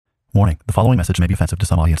Warning, the following message may be offensive to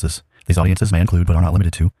some audiences. These audiences may include, but are not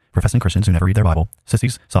limited to, professing Christians who never read their Bible,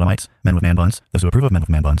 sissies, sodomites, men with man buns, those who approve of men with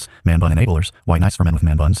man buns, man bun enablers, white knights for men with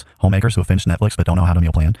man buns, homemakers who have finished Netflix but don't know how to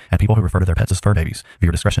meal plan, and people who refer to their pets as fur babies.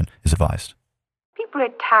 Viewer discretion is advised. People are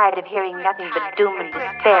tired of hearing nothing but doom and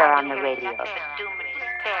despair on the radio.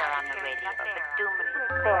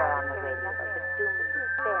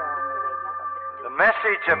 The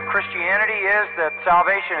message of Christianity is that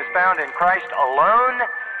salvation is found in Christ alone,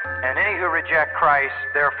 and any who reject Christ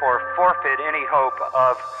therefore forfeit any hope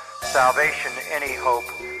of salvation, any hope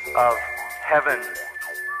of heaven.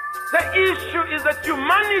 The issue is that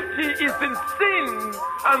humanity is in sin,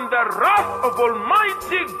 and the wrath of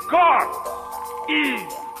Almighty God is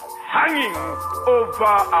hanging over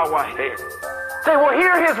our heads. They will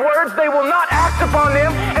hear his words, they will not act upon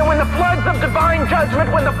them, and when the floods of divine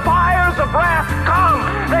judgment, when the fires of wrath come,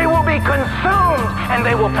 they will be consumed and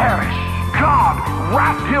they will perish. God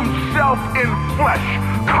wrapped himself in flesh,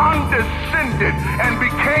 condescended, and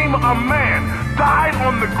became a man, died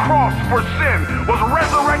on the cross for sin, was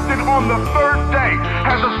resurrected on the third day,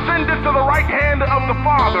 has ascended to the right hand of the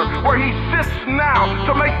Father, where he sits now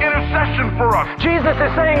to make intercession for us. Jesus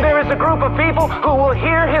is saying there is a group of people who will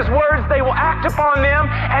hear his words, they will act upon them,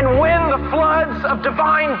 and when the floods of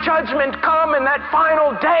divine judgment come in that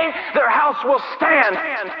final day, their house will stand.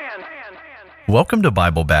 Welcome to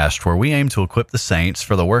Bible Bashed, where we aim to equip the saints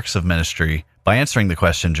for the works of ministry by answering the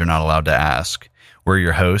questions you're not allowed to ask. We're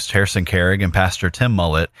your hosts, Harrison Carrig and Pastor Tim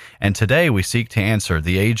Mullet, and today we seek to answer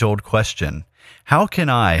the age-old question, how can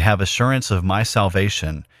I have assurance of my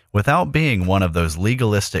salvation without being one of those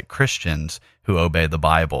legalistic Christians who obey the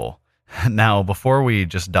Bible? Now, before we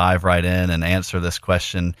just dive right in and answer this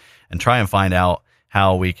question and try and find out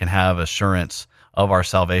how we can have assurance of our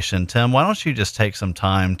salvation, Tim, why don't you just take some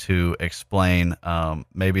time to explain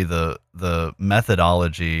maybe the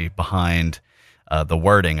methodology behind the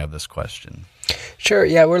wording of this question? Sure.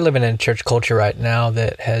 Yeah, we're living in church culture right now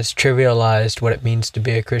that has trivialized what it means to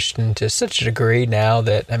be a Christian to such a degree now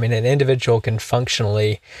that, an individual can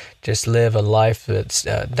functionally just live a life that's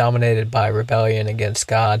dominated by rebellion against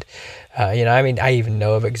God. I even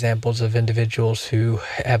know of examples of individuals who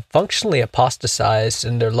have functionally apostatized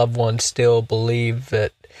and their loved ones still believe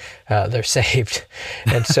that they're saved.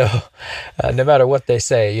 And so no matter what they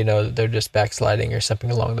say, they're just backsliding or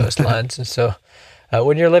something along those lines. And so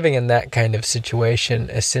when you're living in that kind of situation,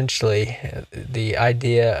 essentially the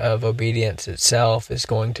idea of obedience itself is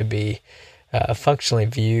going to be functionally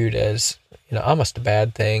viewed as almost a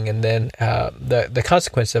bad thing. And then the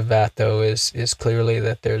consequence of that, though, is clearly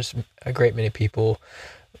that there's a great many people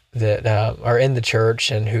that are in the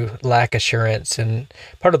church and who lack assurance. And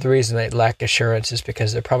part of the reason they lack assurance is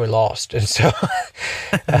because they're probably lost. And so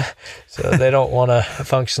so they don't want to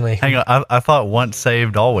functionally... Hang on, I thought once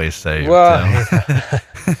saved, always saved. Well,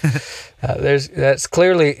 that's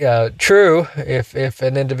clearly true if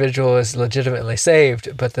an individual is legitimately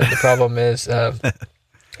saved, but then the problem is...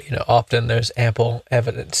 often there's ample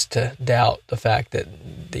evidence to doubt the fact that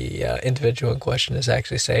the individual in question is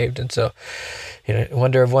actually saved. And so,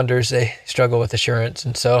 wonder of wonders, they struggle with assurance.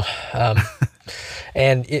 And so,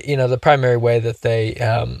 and, the primary way that they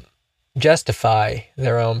justify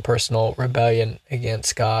their own personal rebellion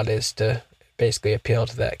against God is to basically appeal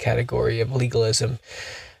to that category of legalism.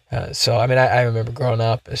 I remember growing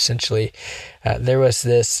up, essentially, there was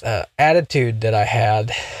this attitude that I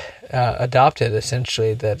had adopted,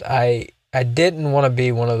 essentially, that I didn't want to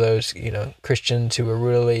be one of those, Christians who were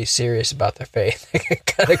really serious about their faith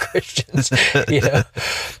kind of Christians,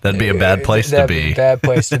 That'd be a bad place to be. That'd be a bad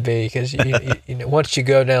place to be, because, once you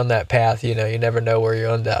go down that path, you never know where you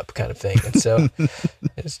end up kind of thing. And so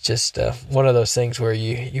it's just one of those things where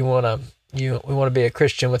we want to be a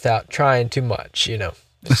Christian without trying too much,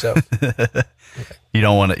 so... You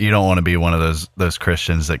don't want to be one of those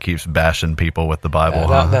Christians that keeps bashing people with the Bible,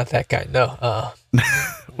 huh? Not that kind. No.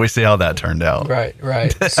 We see how that turned out.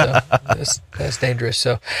 Right. So that's dangerous.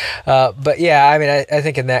 So, but yeah, I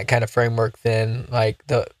think in that kind of framework, then,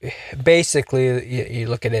 basically, you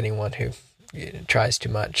look at anyone who tries too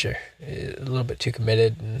much or a little bit too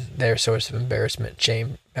committed, and they're a source of embarrassment,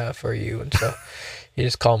 shame for you, and so. You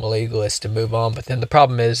just call them a legalist and move on. But then the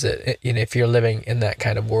problem is that, if you're living in that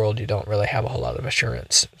kind of world, you don't really have a whole lot of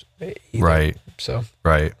assurance either. Right. So.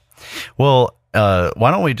 Right. Well, why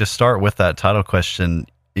don't we just start with that title question?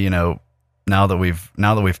 Now that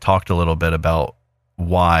we've talked a little bit about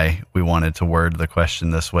why we wanted to word the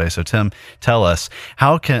question this way. So Tim, tell us,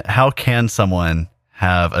 how can someone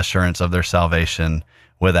have assurance of their salvation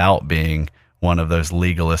without being one of those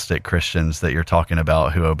legalistic Christians that you're talking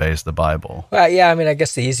about who obeys the Bible. Well, yeah, I mean, I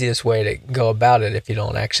guess the easiest way to go about it, if you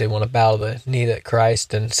don't actually want to bow the knee to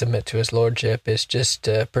Christ and submit to his lordship, is just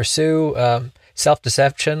to pursue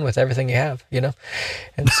self-deception with everything you have,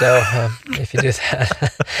 And so if you do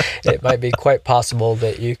that, it might be quite possible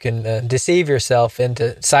that you can deceive yourself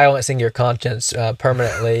into silencing your conscience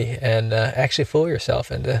permanently and actually fool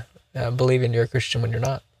yourself into believing you're a Christian when you're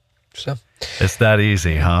not. So it's that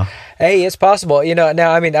easy, huh? Hey, it's possible.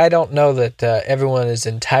 Now, I mean, I don't know that everyone is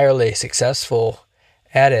entirely successful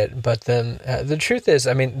at it, but then the truth is,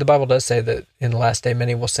 I mean, the Bible does say that in the last day,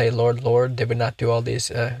 many will say, Lord, Lord, did we not do all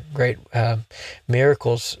these great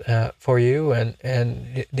miracles for you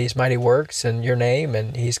and these mighty works in your name?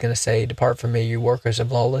 And he's going to say, depart from me, you workers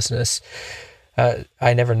of lawlessness.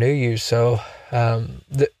 I never knew you. So,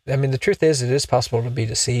 the truth is, it is possible to be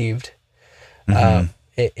deceived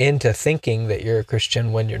into thinking that you're a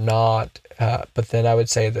Christian when you're not. But then I would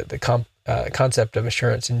say that the concept of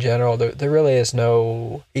assurance in general, there really is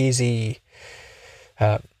no easy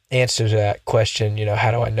answer to that question.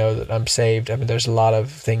 How do I know that I'm saved? I mean, there's a lot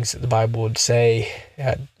of things that the Bible would say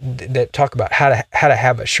that talk about how to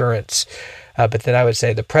have assurance. But then I would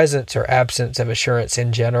say the presence or absence of assurance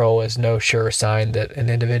in general is no sure sign that an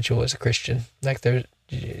individual is a Christian. Like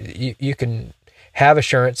you can have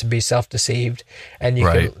assurance and be self-deceived, and you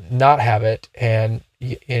can not have it and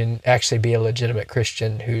actually be a legitimate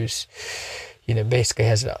Christian who's, basically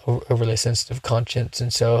has an overly sensitive conscience.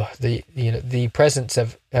 And so the presence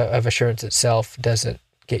of assurance itself doesn't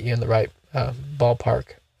get you in the right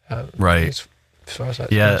ballpark. Right. As far as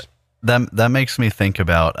Yeah. That makes me think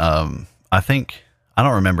about, I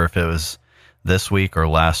don't remember if it was this week or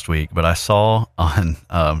last week, but I saw on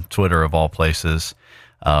Twitter of all places,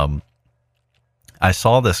 I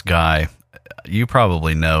saw this guy. You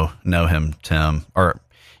probably know him, Tim, or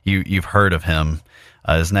you've heard of him.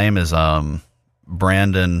 His name is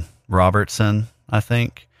Brandon Robertson, I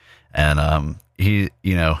think, and he's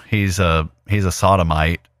a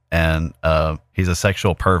sodomite and he's a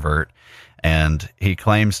sexual pervert, and he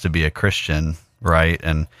claims to be a Christian, right?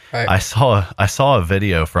 And I saw a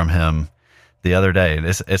video from him the other day.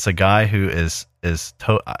 It's a guy who is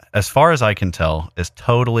as far as I can tell, is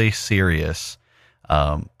totally serious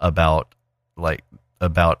about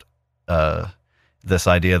this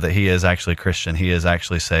idea that he is actually Christian. He is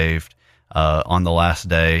actually saved. On the last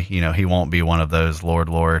day, he won't be one of those, Lord,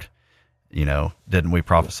 Lord, didn't we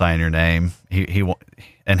prophesy in your name? He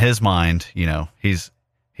in his mind, he's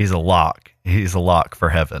a lock. He's a lock for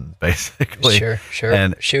heaven, basically. Sure.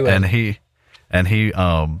 And he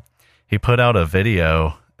put out a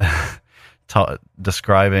video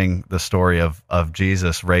describing the story of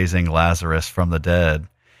Jesus raising Lazarus from the dead.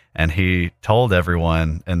 And he told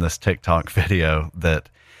everyone in this TikTok video that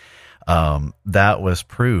that was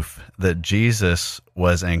proof that Jesus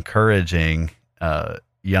was encouraging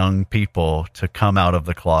young people to come out of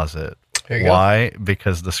the closet. Why?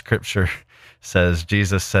 Because the scripture says,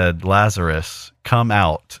 Jesus said, Lazarus, come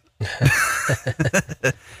out.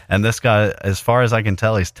 And this guy, as far as I can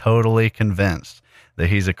tell, he's totally convinced that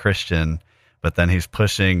he's a Christian, but then he's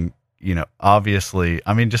pushing, obviously,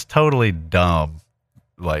 just totally dumb,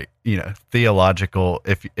 theological,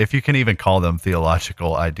 if you can even call them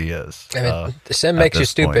theological ideas. Sin makes you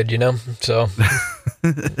stupid, so.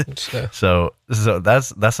 So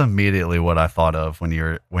that's immediately what I thought of when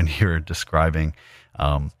you're describing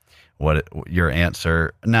your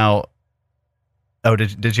answer. Now,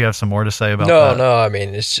 did you have some more to say about that? No,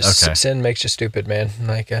 it's just sin makes you stupid, man.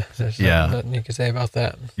 There's nothing you can say about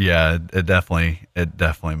that. Yeah, it definitely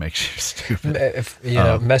makes you stupid. If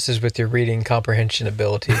messes with your reading comprehension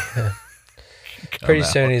ability. Pretty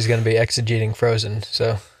soon he's going to be exegeting Frozen,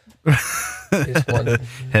 so he's one,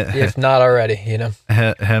 if not already, Him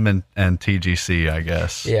and TGC, I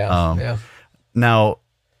guess. Yeah. Now,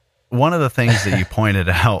 one of the things that you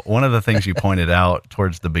pointed out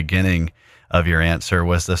towards the beginning of your answer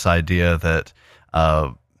was this idea that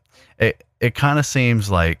it kind of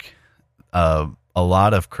seems like a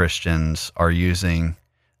lot of Christians are using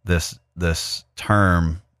this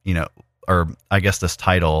term, or I guess this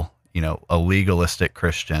title, a legalistic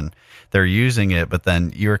Christian. They're using it, but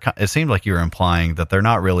then it seemed like you were implying that they're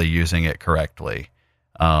not really using it correctly.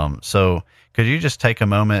 So could you just take a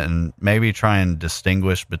moment and maybe try and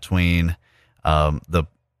distinguish between the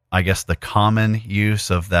common use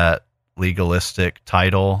of that legalistic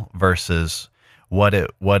title versus what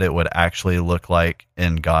it would actually look like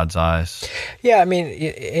in God's eyes? Yeah, I mean,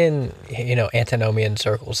 in antinomian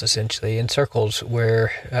circles, essentially, in circles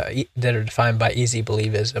where that are defined by easy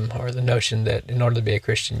believism, or the notion that in order to be a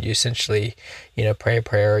Christian, you essentially, pray a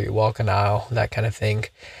prayer, you walk an aisle, that kind of thing.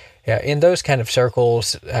 Yeah, in those kind of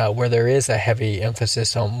circles where there is a heavy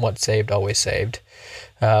emphasis on once saved, always saved,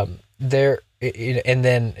 there, and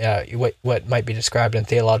then what might be described in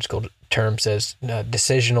theological terms as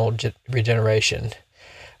decisional regeneration.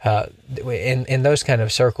 In those kind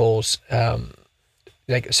of circles,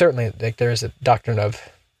 certainly there is a doctrine of,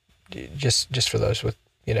 just for those with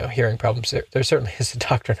hearing problems, there certainly is a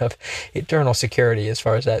doctrine of eternal security as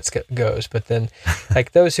far as that goes. But then,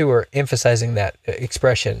 those who are emphasizing that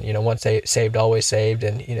expression, once saved, always saved,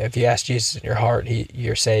 and if you ask Jesus in your heart,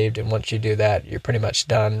 you're saved, and once you do that, you're pretty much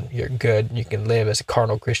done. You're good, and you can live as a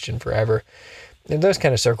carnal Christian forever. In those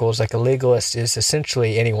kind of circles, a legalist is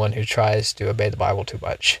essentially anyone who tries to obey the Bible too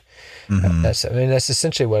much. Mm-hmm. That's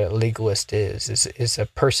essentially what a legalist is a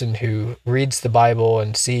person who reads the Bible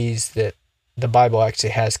and sees that the Bible actually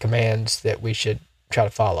has commands that we should try to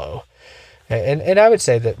follow. And I would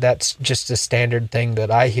say that that's just a standard thing that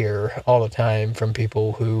I hear all the time from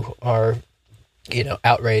people who are,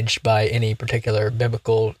 outraged by any particular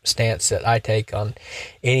biblical stance that I take on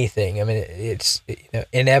anything. I mean, it's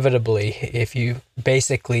inevitably, if you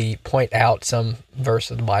basically point out some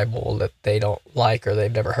verse of the Bible that they don't like, or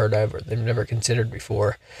they've never heard of, or they've never considered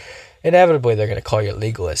before, inevitably they're going to call you a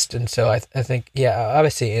legalist. And so I think,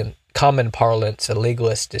 obviously in common parlance, a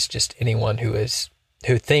legalist is just anyone who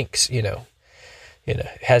thinks,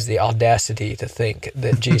 has the audacity to think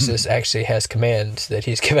that Jesus actually has commands that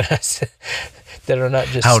he's given us that are not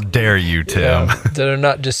just... How dare you, Tim? That are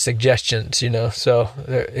not just suggestions, So,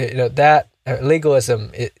 that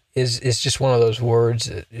legalism is just one of those words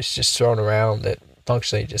that is just thrown around that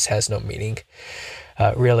functionally just has no meaning,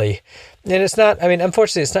 really. And it's not,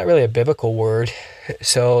 unfortunately, it's not really a biblical word.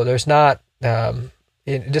 So there's not...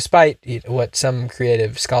 despite what some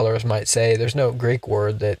creative scholars might say, there's no Greek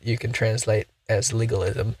word that you can translate as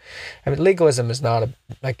legalism. Legalism is not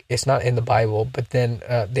it's not in the Bible, but then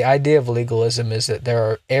the idea of legalism is that there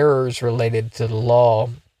are errors related to the law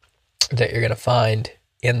that you're going to find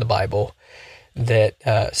in the Bible, that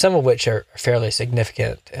some of which are fairly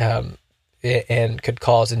significant and could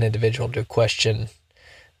cause an individual to question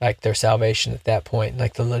their salvation at that point,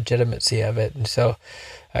 the legitimacy of it. And so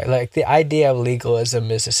the idea of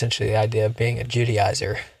legalism is essentially the idea of being a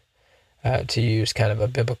Judaizer, to use kind of a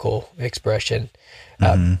biblical expression.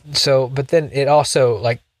 But then it also,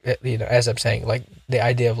 as I'm saying, the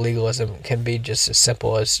idea of legalism can be just as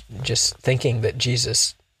simple as just thinking that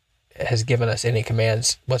Jesus has given us any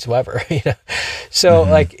commands whatsoever, So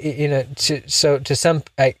to some,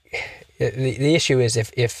 the issue is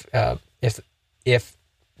if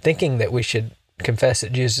thinking that we should confess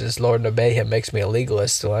that Jesus is Lord and obey him makes me a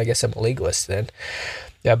legalist, well, I guess I'm a legalist then.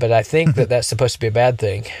 Yeah, but I think that that's supposed to be a bad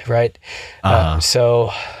thing, right?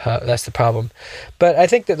 So that's the problem. But I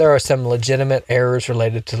think that there are some legitimate errors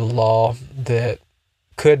related to the law that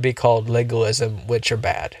could be called legalism, which are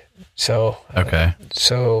bad. So okay.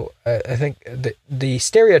 I think the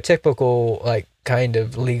stereotypical kind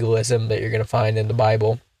of legalism that you're going to find in the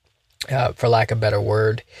Bible, for lack of a better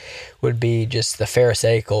word, would be just the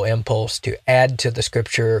Pharisaical impulse to add to the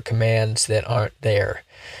Scripture commands that aren't there.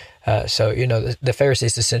 The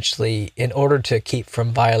Pharisees essentially, in order to keep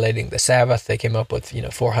from violating the Sabbath, they came up with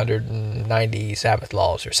 490 Sabbath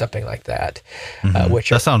laws or something like that. Which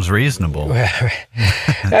sounds reasonable.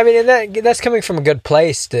 And that's coming from a good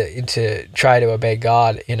place to try to obey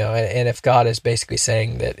God. And if God is basically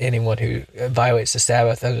saying that anyone who violates the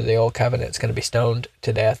Sabbath under the old covenant is going to be stoned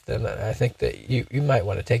to death, then I think that you might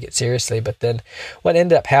want to take it seriously. But then, what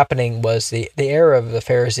ended up happening was the error of the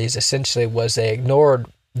Pharisees essentially was they ignored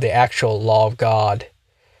the actual law of God,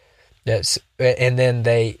 and then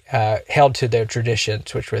they held to their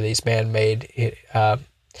traditions, which were these man-made,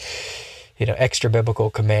 extra biblical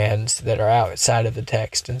commands that are outside of the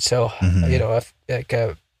text. And so, if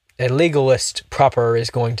a legalist proper is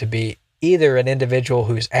going to be either an individual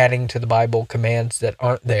who's adding to the Bible commands that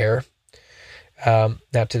aren't there. Now,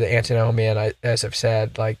 to the antinomian, as I've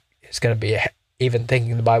said, it's going to be even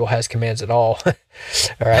thinking the Bible has commands at all.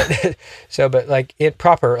 All right. So, but it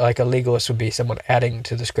proper, a legalist would be someone adding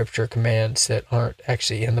to the Scripture commands that aren't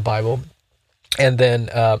actually in the Bible. And then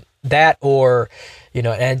that, or, an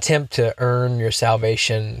attempt to earn your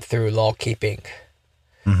salvation through law keeping.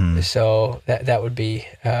 So that would be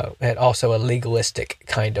and also a legalistic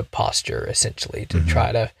kind of posture, essentially, to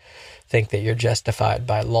try to think that you're justified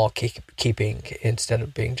by law keeping instead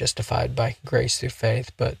of being justified by grace through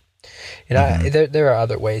faith. But There are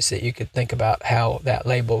other ways that you could think about how that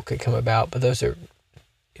label could come about, but those are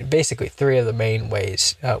basically three of the main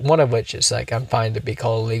ways. One of which is like, I'm fine to be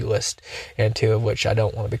called a legalist, and two of which I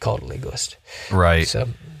don't want to be called a legalist. Right. So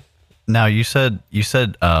now you said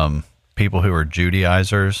people who are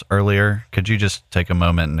Judaizers earlier. Could you just take a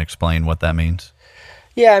moment and explain what that means?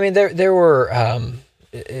 Yeah, I mean, there were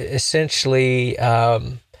essentially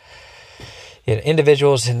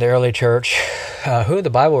individuals in the early church who the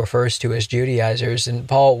Bible refers to as Judaizers, and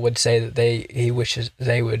Paul would say that he wishes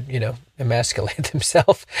they would, emasculate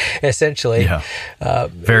themselves, essentially. Yeah.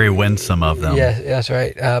 Very winsome of them. Yeah, that's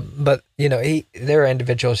right. But there are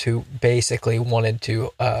individuals who basically wanted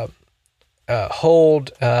to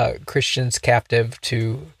hold Christians captive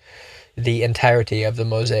to the entirety of the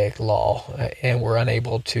Mosaic Law, and were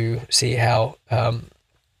unable to see how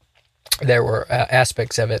there were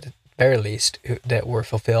aspects of it, at the very least, that were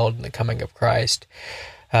fulfilled in the coming of Christ.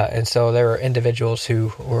 And so there were individuals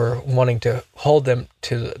who were wanting to hold them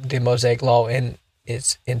to the Mosaic Law in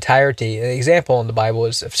its entirety. An example in the Bible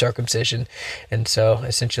is of circumcision, and so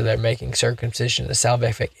essentially they're making circumcision a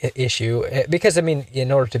salvific issue, because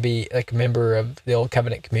in order to be like a member of the Old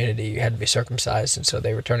Covenant community, you had to be circumcised, and so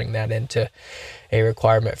they were turning that into a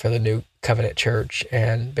requirement for the New Covenant church,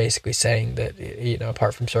 and basically saying that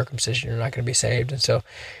apart from circumcision you're not going to be saved. And so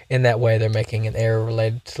in that way they're making an error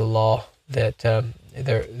related to the law that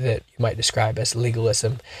that you might describe as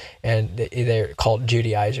legalism, and they're called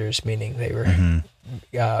Judaizers, meaning they were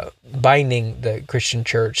binding the Christian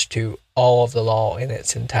church to all of the law in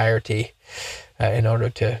its entirety in order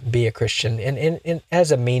to be a Christian, and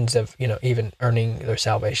as a means of even earning their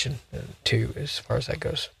salvation too, as far as that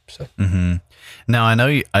goes. So now I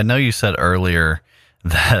know you said earlier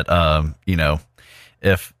that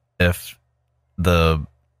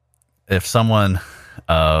if someone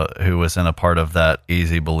who was in a part of that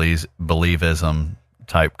easy believism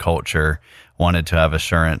type culture wanted to have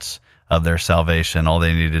assurance of their salvation, all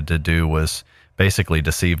they needed to do was basically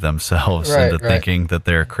deceive themselves into thinking that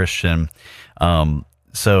they're a Christian.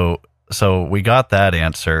 So we got that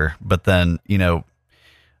answer, but then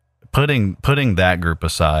putting that group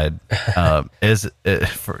aside, is it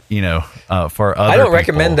for for other I don't people,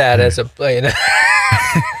 recommend that as a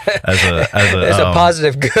as a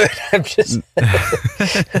positive good.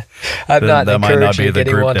 I'm not encouraging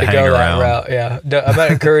anyone to go that route. Yeah, I'm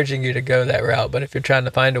not encouraging you to go that route. But if you're trying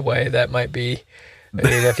to find a way, that might be.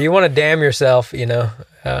 If you want to damn yourself,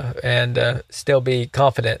 and still be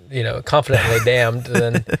confidently damned,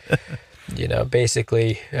 then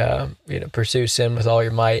basically, pursue sin with all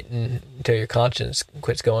your might until your conscience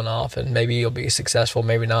quits going off, and maybe you'll be successful,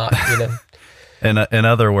 maybe not. In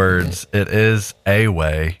other words, it is a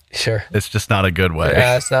way. Sure. It's just not a good way.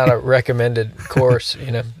 Yeah, it's not a recommended course,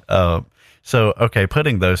 So, okay,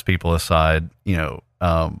 putting those people aside,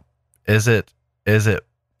 is it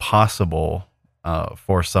possible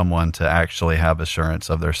for someone to actually have assurance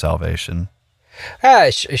of their salvation?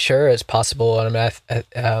 Sure, it's possible. It's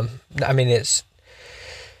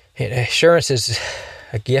assurance is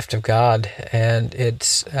a gift of God, and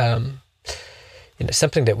it's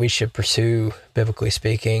something that we should pursue, biblically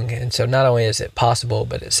speaking. And so not only is it possible,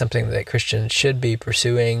 but it's something that Christians should be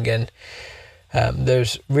pursuing. And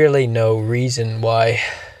there's really no reason why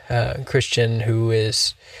a Christian who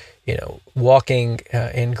is, walking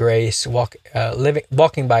in grace,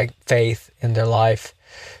 walking by faith in their life,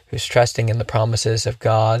 who's trusting in the promises of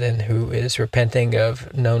God, and who is repenting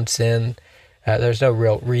of known sin, there's no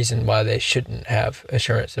real reason why they shouldn't have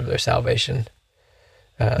assurance of their salvation.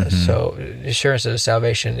 So assurance of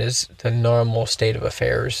salvation is the normal state of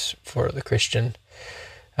affairs for the Christian.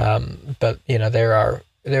 But there are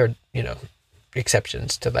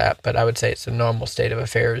exceptions to that, but I would say it's the normal state of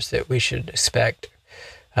affairs that we should expect.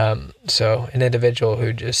 So an individual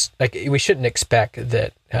who we shouldn't expect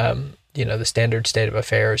that, the standard state of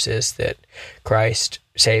affairs is that Christ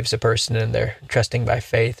saves a person and they're trusting by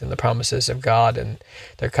faith in the promises of God, and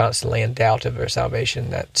they're constantly in doubt of their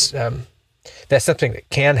salvation. That's something that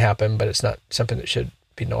can happen, but it's not something that should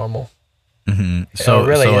be normal. Mm-hmm. So it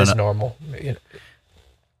really is normal.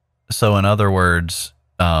 So in other words,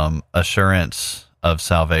 assurance of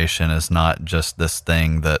salvation is not just this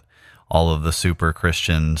thing that all of the super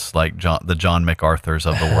Christians like the John MacArthurs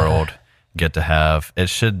of the world get to have. It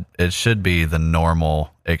should be the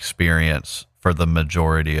normal experience for the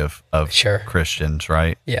majority of Christians,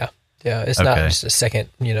 right? Yeah. Yeah, it's not just a second,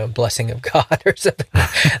 blessing of God or something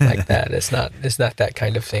like that. It's not that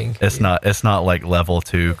kind of thing. It's not like level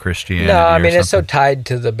 2 Christianity. No, it's so tied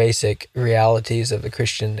to the basic realities of the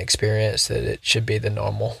Christian experience that it should be the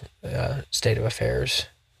normal state of affairs.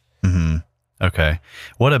 Mm-hmm. Okay.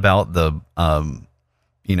 What about the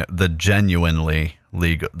the genuinely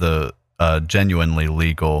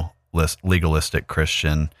legalistic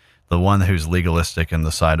Christian, the one who's legalistic in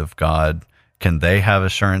the sight of God? Can they have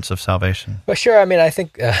assurance of salvation? Well, sure. I mean, I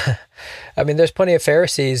think, there's plenty of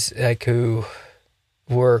Pharisees who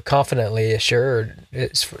were confidently assured,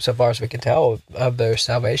 so far as we can tell, of their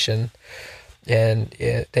salvation. And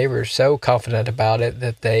they were so confident about it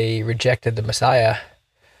that they rejected the Messiah.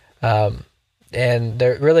 And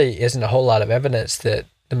there really isn't a whole lot of evidence that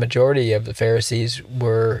the majority of the Pharisees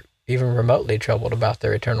were even remotely troubled about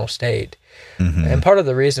their eternal state. Mm-hmm. And part of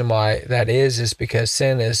the reason why that is because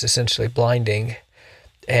sin is essentially blinding.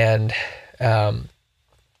 And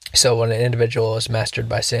so when an individual is mastered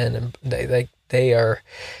by sin, and they are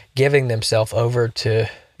giving themselves over to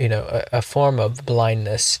a form of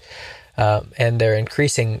blindness, and they're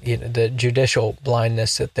increasing the judicial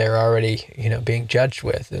blindness that they're already being judged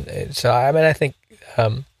with. And so I think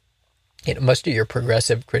most of your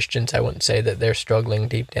progressive Christians, I wouldn't say that they're struggling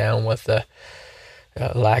deep down with the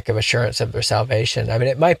lack of assurance of their salvation. I mean,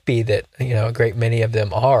 it might be that a great many of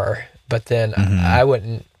them are, but then I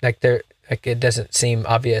wouldn't it doesn't seem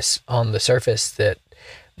obvious on the surface that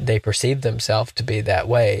they perceive themselves to be that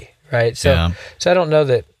way, right? So I don't know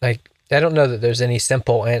that there's any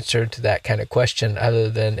simple answer to that kind of question, other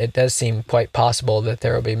than it does seem quite possible that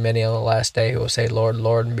there will be many on the last day who will say, "Lord,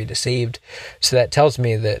 Lord," and be deceived. So that tells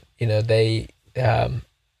me that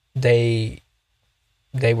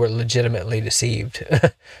they were legitimately deceived.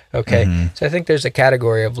 Okay, so I think there's a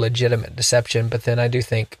category of legitimate deception, but then I do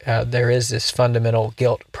think there is this fundamental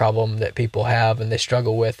guilt problem that people have and they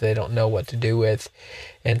struggle with. They don't know what to do with,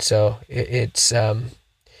 and so it's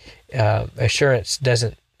assurance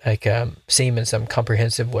doesn't seem in some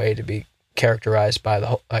comprehensive way to be characterized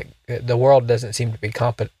by the world doesn't seem to be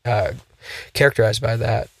characterized by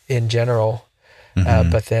that in general.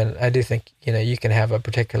 But then I do think you can have a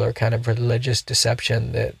particular kind of religious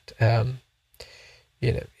deception that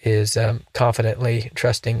is confidently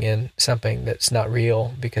trusting in something that's not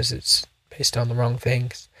real because it's based on the wrong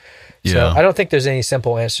things. Yeah. So I don't think there's any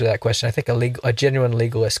simple answer to that question. I think a genuine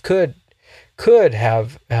legalist could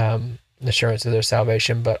have assurance of their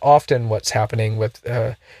salvation, but often what's happening with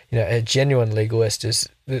a genuine legalist is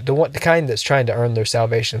the kind that's trying to earn their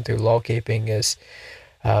salvation through law keeping is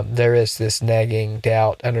there is this nagging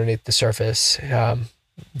doubt underneath the surface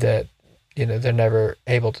that they're never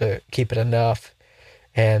able to keep it enough,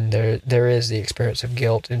 and there is the experience of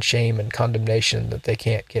guilt and shame and condemnation that they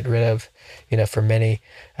can't get rid of for many,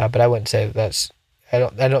 but I wouldn't say that's I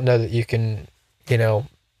don't know that you can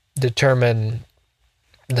determine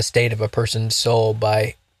the state of a person's soul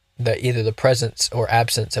by either the presence or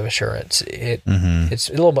absence of assurance. It's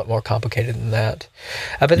a little bit more complicated than that.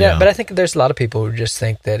 But I think there's a lot of people who just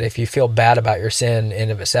think that if you feel bad about your sin in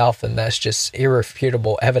of itself, then that's just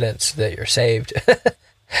irrefutable evidence that you're saved. But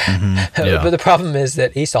the problem is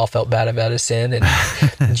that Esau felt bad about his sin, and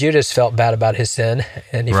Judas felt bad about his sin,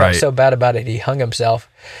 and he felt so bad about it he hung himself.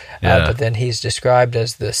 But then he's described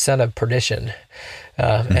as the son of perdition.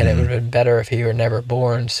 And it would have been better if he were never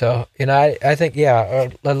born. So, I think,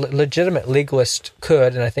 a legitimate legalist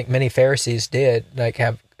could, and I think many Pharisees did,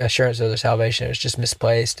 have assurance of their salvation. It was just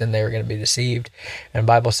misplaced, and they were going to be deceived. And the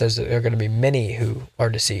Bible says that there are going to be many who are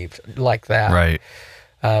deceived like that. Right.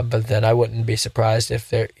 But then I wouldn't be surprised if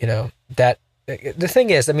they're, that. The thing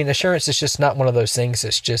is, assurance is just not one of those things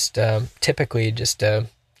that's just typically just...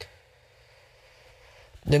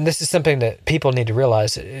 And this is something that people need to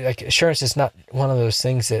realize. Assurance is not one of those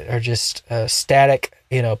things that are just a static,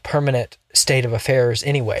 permanent state of affairs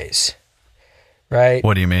anyways, right?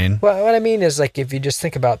 What do you mean? Well, what I mean is, if you just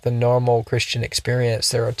think about the normal Christian experience,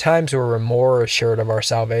 there are times where we're more assured of our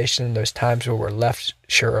salvation. There's times where we're less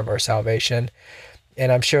sure of our salvation.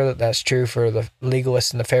 And I'm sure that that's true for the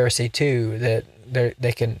legalist and the Pharisee too, that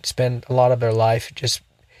they can spend a lot of their life just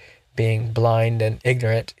being blind and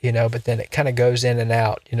ignorant, but then it kind of goes in and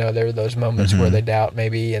out. There are those moments where they doubt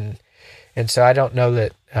maybe. And so I don't know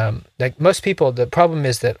that, most people, the problem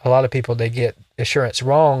is that a lot of people, they get assurance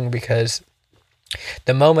wrong because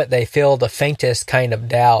the moment they feel the faintest kind of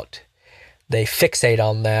doubt, they fixate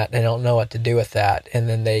on that. They don't know what to do with that. And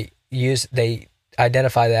then they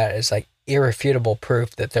identify that as irrefutable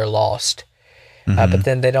proof that they're lost. But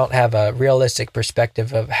then they don't have a realistic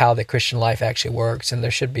perspective of how the Christian life actually works, and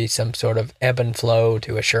there should be some sort of ebb and flow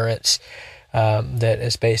to assurance that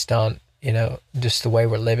is based on, just the way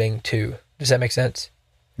we're living too. Does that make sense?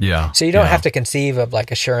 Yeah. So you don't have to conceive of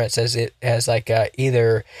assurance as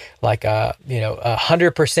either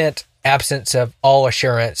 100% absence of all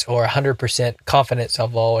assurance or 100% confidence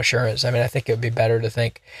of all assurance. I mean, I think it would be better to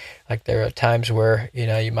think like there are times where,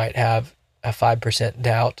 you might have a 5%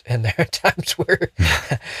 doubt, and there are times where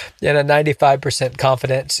 95%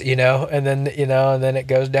 confidence, and then it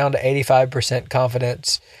goes down to 85%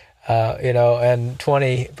 confidence, and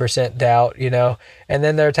 20% doubt, and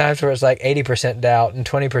then there are times where it's like 80% doubt and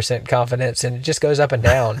 20% confidence, and it just goes up and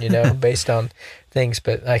down, based on things.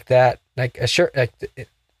 But like that, like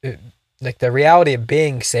like the reality of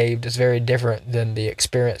being saved is very different than the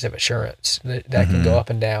experience of assurance. That can go up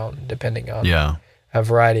and down depending on a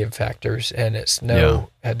variety of factors, and it's no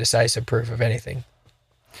decisive proof of anything.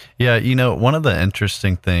 Yeah, one of the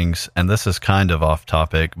interesting things, and this is kind of off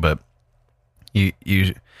topic, but you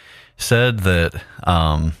said that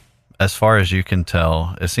as far as you can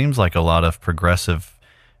tell, it seems like a lot of progressive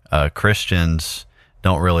Christians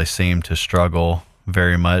don't really seem to struggle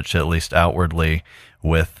very much, at least outwardly,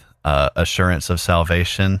 with assurance of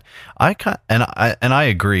salvation. I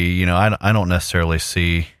agree. I don't necessarily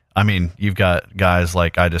see. I mean, you've got guys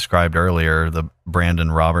like I described earlier, the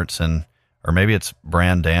Brandon Robertson, or maybe it's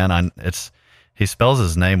Brandan. He spells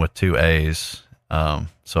his name with 2 A's.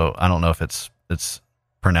 So I don't know if it's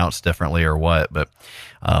pronounced differently or what, but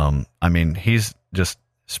I mean, he's just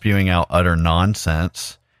spewing out utter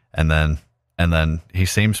nonsense, and then he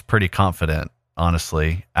seems pretty confident,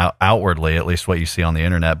 honestly, outwardly, at least what you see on the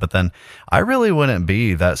internet. But then I really wouldn't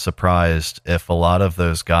be that surprised if a lot of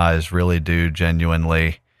those guys really do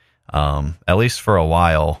genuinely, at least for a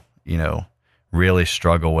while, really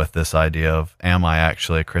struggle with this idea of, am I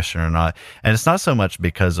actually a Christian or not? And it's not so much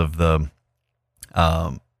because of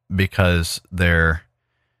because they're,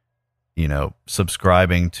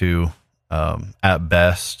 subscribing to, at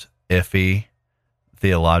best, iffy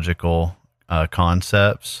theological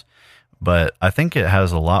concepts. But I think it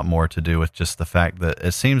has a lot more to do with just the fact that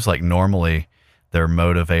it seems like normally they're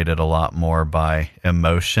motivated a lot more by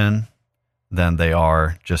emotion than they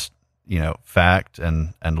are just, fact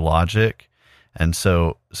and logic. And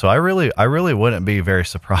so I really wouldn't be very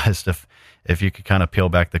surprised if you could kind of peel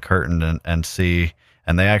back the curtain and see,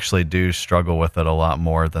 and they actually do struggle with it a lot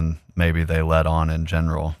more than maybe they let on in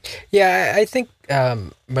general. Yeah, I think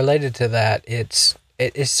related to that, it's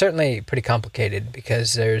certainly pretty complicated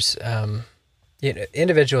because there's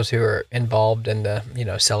individuals who are involved in the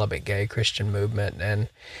celibate gay Christian movement and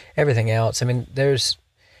everything else. I mean, there's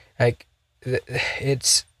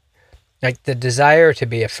it's like the desire to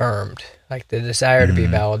be affirmed, like the desire to be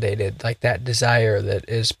validated, like that desire that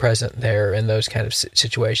is present there in those kind of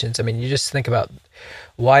situations. I mean, you just think about,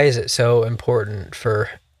 why is it so important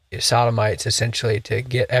for sodomites essentially to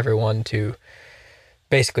get everyone to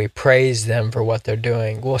basically praise them for what they're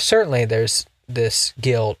doing? Well, certainly there's this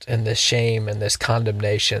guilt and this shame and this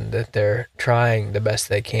condemnation that they're trying the best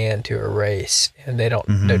they can to erase, and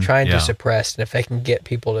they're trying to suppress. And if they can get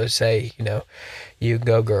people to say, you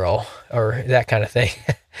go girl, or that kind of thing,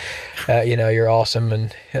 you're awesome,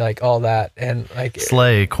 and like all that, and like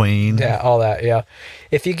slay queen, all that.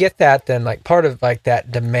 If you get that, then like part of like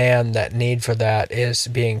that demand, that need for that is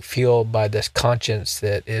being fueled by this conscience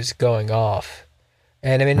that is going off.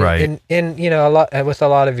 And I mean, right. in a lot with a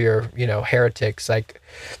lot of your heretics, like,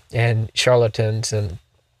 and charlatans and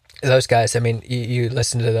those guys. I mean, you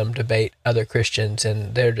listen to them debate other Christians,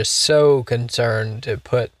 and they're just so concerned to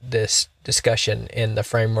put this discussion in the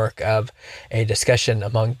framework of a discussion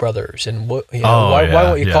among brothers. And why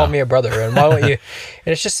won't you call me a brother? And why won't you?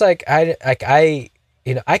 And it's just like I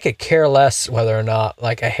could care less whether or not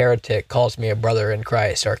like a heretic calls me a brother in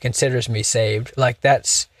Christ or considers me saved. Like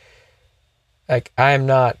that's. Like, I'm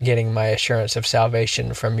not getting my assurance of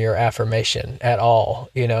salvation from your affirmation at all,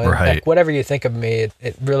 And right. like, whatever you think of me,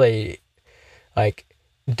 it really, like,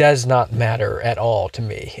 does not matter at all to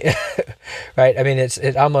me, right? I mean,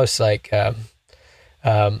 it almost like, I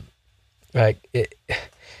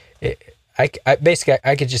basically,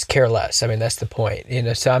 I could just care less. I mean, that's the point,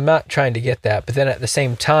 so I'm not trying to get that. But then at the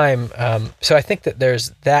same time, so I think that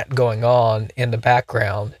there's that going on in the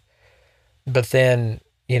background, but then,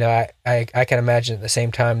 I can imagine at the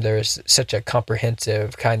same time there's such a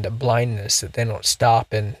comprehensive kind of blindness that they don't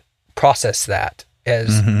stop and process that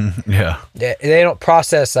as they don't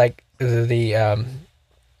process like the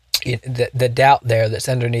doubt there that's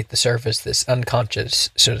underneath the surface, that's unconscious,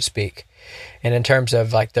 so to speak. And in terms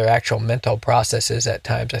of like their actual mental processes, at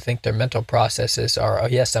times I think their mental processes are, oh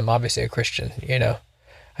yes, I'm obviously a Christian,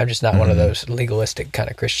 I'm just not one of those legalistic kind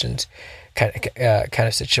of Christians. Kind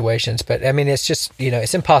of situations. But I mean, it's just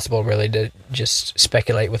it's impossible really to just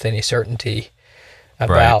speculate with any certainty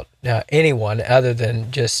about anyone other than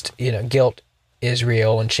just guilt is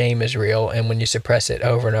real and shame is real, and when you suppress it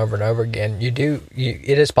over and over and over again, it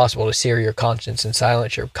is possible to sear your conscience and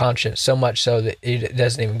silence your conscience so much so that it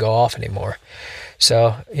doesn't even go off anymore.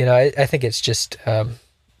 So, I think it's just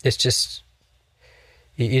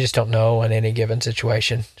you just don't know in any given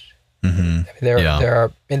situation. Mm-hmm. There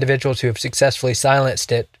are individuals who have successfully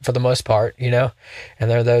silenced it for the most part, and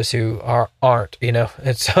there are those who aren't,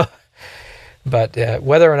 and so, but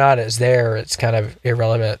whether or not it's there, it's kind of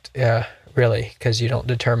irrelevant, really, because you don't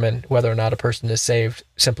determine whether or not a person is saved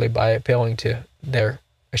simply by appealing to their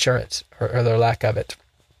assurance or their lack of it.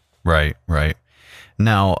 Right.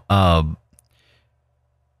 Now,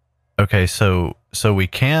 okay, so we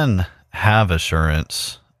can have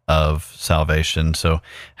assurance of salvation. So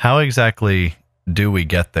how exactly do we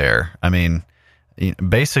get there? I mean,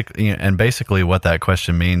 basically what that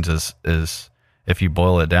question means is if you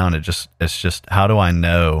boil it down, it's just how do I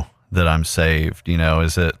know that I'm saved?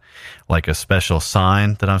 Is it like a special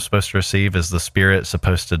sign that I'm supposed to receive? Is the Spirit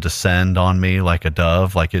supposed to descend on me like a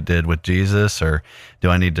dove, like it did with Jesus? Or do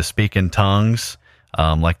I need to speak in tongues,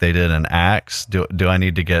 like they did in Acts? Do I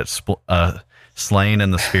need to get slain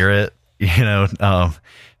in the Spirit?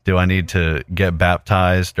 Do I need to get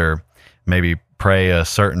baptized or maybe pray a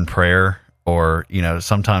certain prayer? Or,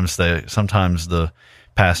 sometimes the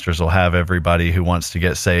pastors will have everybody who wants to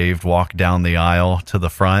get saved walk down the aisle to the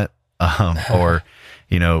front. Or,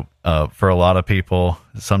 for a lot of people,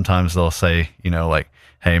 sometimes they'll say, like,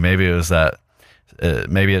 hey, maybe it's that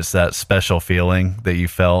special feeling that you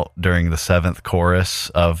felt during the 7th chorus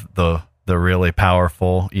of the really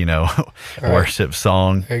powerful, worship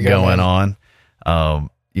song going on.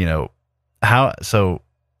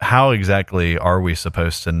 How exactly are we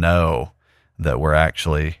supposed to know that we're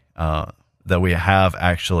actually, that we have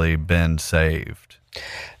actually been saved?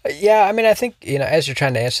 Yeah, I mean, I think, as you're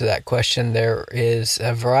trying to answer that question, there is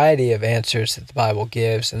a variety of answers that the Bible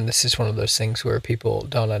gives, and this is one of those things where people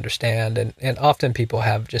don't understand, and often people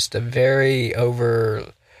have just a very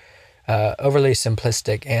overly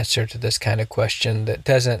simplistic answer to this kind of question that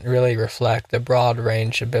doesn't really reflect the broad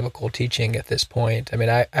range of biblical teaching at this point. I mean,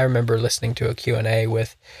 I remember listening to a Q&A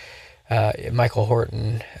with Michael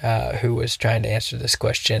Horton, who was trying to answer this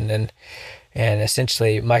question, and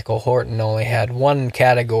essentially Michael Horton only had one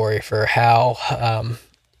category for how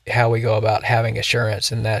we go about having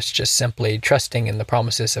assurance, and that's just simply trusting in the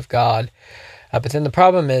promises of God. But then the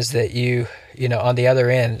problem is that you on the other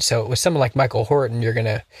end, so with someone like Michael Horton, you're going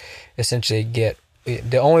to essentially get,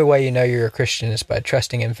 the only way you know you're a Christian is by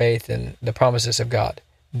trusting in faith in the promises of God,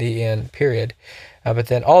 the end, period. But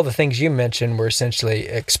then all the things you mentioned were essentially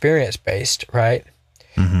experience-based, right?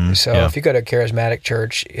 Mm-hmm. So if you go to a charismatic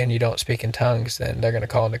church and you don't speak in tongues, then they're going to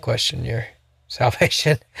call into question your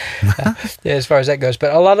salvation, as far as that goes.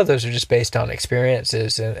 But a lot of those are just based on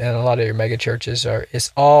experiences, and a lot of your mega churches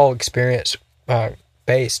it's all experience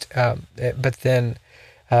based. But then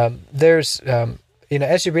there's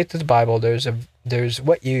as you read through the Bible, there's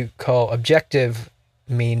what you call objective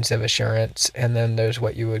means of assurance, and then there's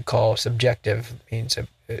what you would call subjective means of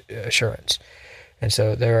assurance. And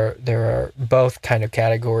so there are both kind of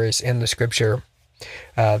categories in the Scripture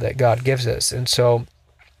that God gives us. And so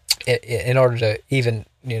in order to even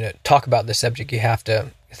talk about this subject, you have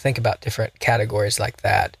to think about different categories like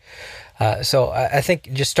that. So I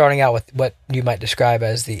think just starting out with what you might describe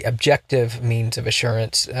as the objective means of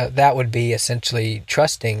assurance, that would be essentially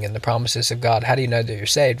trusting in the promises of God. How do you know that you're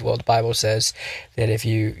saved? Well, the Bible says that if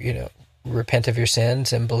you repent of your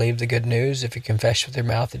sins and believe the good news, if you confess with your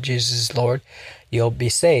mouth that Jesus is Lord, you'll be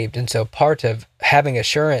saved. And so part of having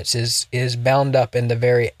assurance is bound up in the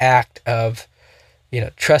very act of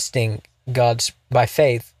trusting God's, by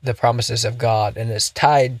faith, the promises of God, and it's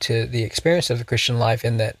tied to the experience of the Christian life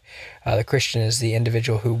in that the Christian is the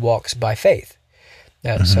individual who walks by faith.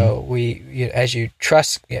 So as you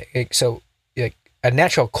trust, so a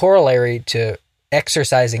natural corollary to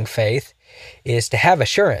exercising faith is to have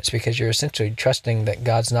assurance, because you're essentially trusting that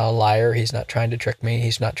God's not a liar. He's not trying to trick me.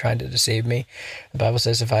 He's not trying to deceive me. The Bible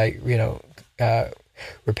says if I,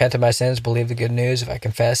 repent of my sins, believe the good news, if I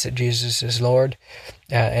confess that Jesus is Lord,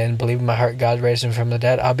 and believe in my heart God raised him from the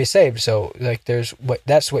dead, I'll be saved. So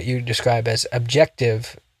that's what you describe as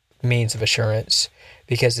objective means of assurance,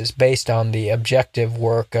 because it's based on the objective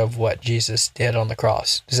work of what Jesus did on the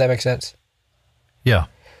cross. Does that make sense? Yeah.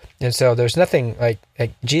 And so there's nothing like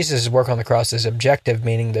Jesus' work on the cross is objective,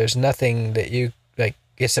 meaning there's nothing that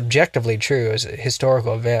it's objectively true as a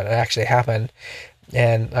historical event. It actually happened.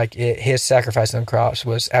 And his sacrifice on the cross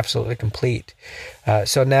was absolutely complete.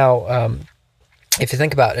 So now, if you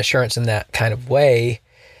think about assurance in that kind of way,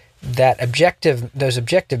 those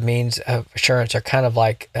objective means of assurance are kind of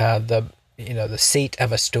like the the seat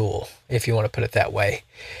of a stool, if you want to put it that way.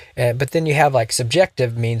 But then you have like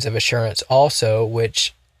subjective means of assurance also,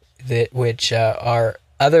 which are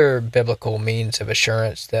other biblical means of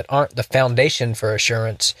assurance that aren't the foundation for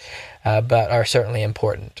assurance, but are certainly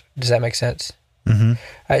important. Does that make sense? Mm-hmm. All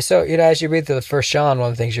right, so, as you read through the First John, one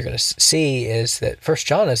of the things you're going to see is that First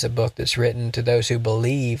John is a book that's written to those who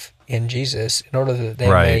believe in Jesus in order that they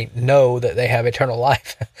may know that they have eternal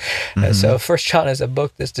life. Mm-hmm. So First John is a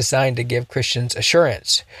book that's designed to give Christians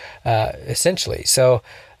assurance, essentially. So,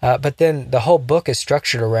 but then the whole book is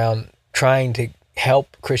structured around trying to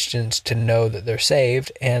help Christians to know that they're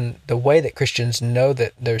saved, and the way that Christians know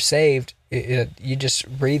that they're saved, you just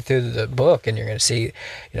read through the book and you're going to see,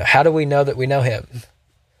 how do we know that we know him?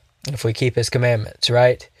 If we keep his commandments,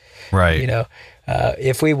 right? Right.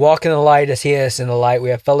 If we walk in the light as he is in the light, we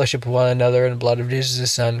have fellowship with one another, and the blood of Jesus,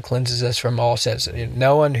 his son, cleanses us from all sins.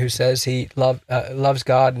 No one who says he loves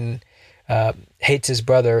God and hates his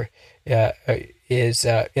brother is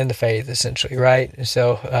in the faith, essentially, right? And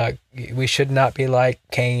so we should not be like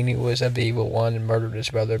Cain, who was of the evil one and murdered his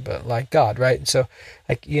brother, but like God, right? And so,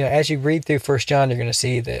 as you read through First John, you're going to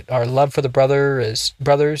see that our love for the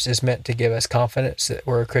brothers is meant to give us confidence that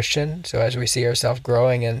we're a Christian. So as we see ourselves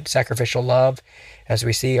growing in sacrificial love, as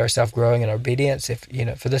we see ourselves growing in obedience,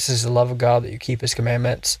 for this is the love of God that you keep his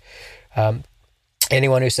commandments.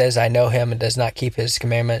 Anyone who says, I know him and does not keep his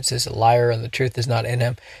commandments is a liar, and the truth is not in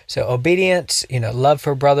him. So obedience, love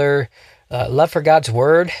for brother, love for God's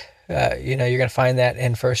word, you're going to find that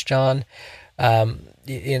in First John.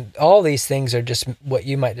 All these things are just what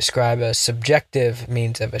you might describe as subjective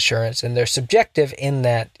means of assurance. And they're subjective in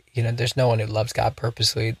that, there's no one who loves God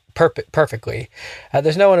perfectly.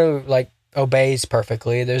 There's no one who obeys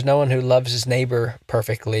perfectly. There's no one who loves his neighbor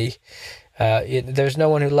perfectly. There's no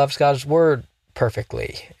one who loves God's word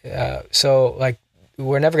perfectly. So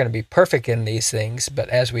we're never going to be perfect in these things, but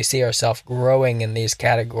as we see ourselves growing in these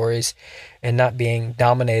categories and not being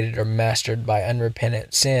dominated or mastered by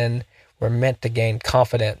unrepentant sin, we're meant to gain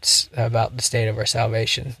confidence about the state of our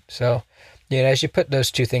salvation. So, as you put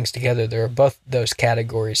those two things together, there are both those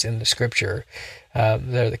categories in the scripture.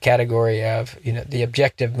 They're the category of, the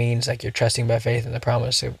objective means, like you're trusting by faith in the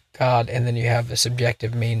promise of God, and then you have the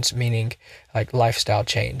subjective means, meaning like lifestyle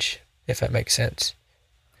change, if that makes sense.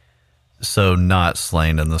 So not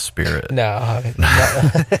slain in the spirit. No,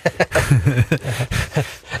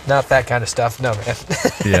 not that kind of stuff. No, man.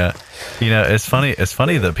 Yeah. It's funny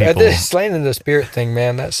that people... This slain in the spirit thing,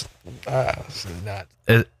 man, that's not...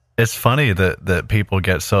 It's funny that people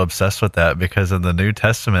get so obsessed with that, because in the New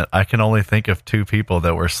Testament, I can only think of two people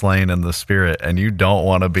that were slain in the spirit, and you don't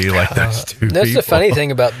want to be like those two people. That's the funny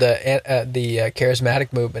thing about the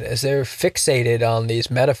charismatic movement, is they're fixated on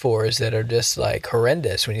these metaphors that are just like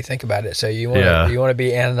horrendous when you think about it. So you want to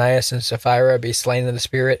be Ananias and Sapphira, be slain in the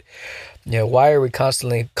spirit. Why are we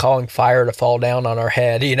constantly calling fire to fall down on our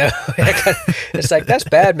head? It's like, that's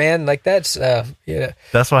bad, man. Like that's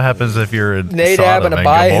That's what happens if you're in Nadab Sodom and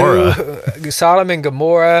Abihu, Sodom and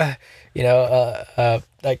Gomorrah. I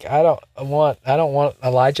don't want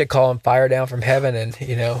Elijah calling fire down from heaven and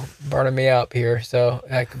burning me up here. So,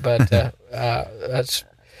 that's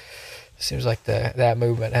seems like that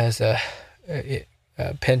movement has a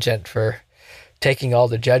penchant for taking all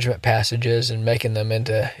the judgment passages and making them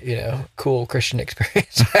into, cool Christian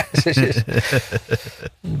experience passages.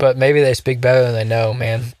 But maybe they speak better than they know,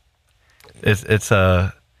 man. It's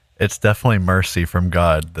definitely mercy from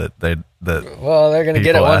God that well, they're going to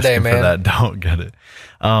get it one day, man. That don't get it.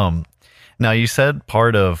 Now you said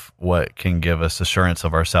part of what can give us assurance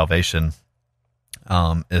of our salvation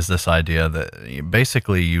is this idea that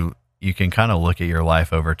basically you can kind of look at your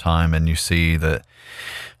life over time and you see that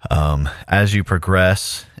as you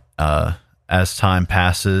progress, as time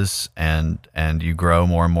passes and you grow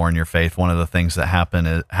more and more in your faith, one of the things that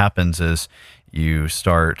happens is you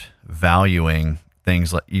start valuing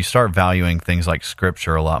things like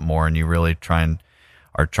Scripture a lot more, and you really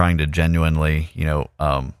are trying to genuinely,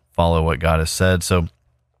 follow what God has said. So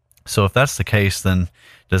if that's the case, then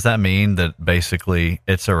does that mean that basically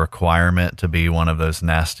it's a requirement to be one of those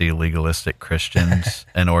nasty legalistic Christians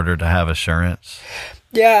in order to have assurance?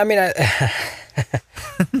 Yeah, I mean,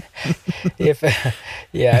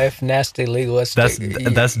 if nasty legalistic,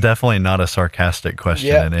 that's definitely not a sarcastic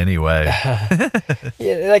question in any way.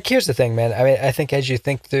 Here's the thing, man. I mean, I think as you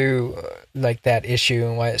think through that issue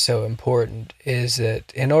and why it's so important, is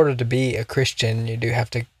that in order to be a Christian, you do have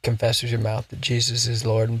to confess with your mouth that Jesus is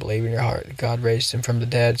Lord and believe in your heart that God raised him from the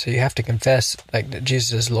dead. So you have to confess that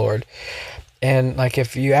Jesus is Lord, and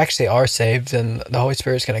if you actually are saved, then the Holy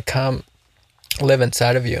Spirit is going to come live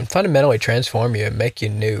inside of you and fundamentally transform you and make you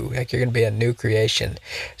new. Like you're going to be a new creation.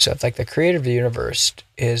 So it's like the creator of the universe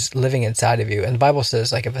is living inside of you. And the Bible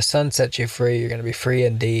says, like, if a son sets you free, you're going to be free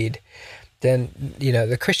indeed. Then,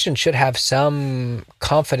 the Christian should have some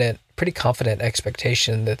pretty confident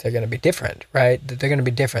expectation that they're going to be different, right? That they're going to be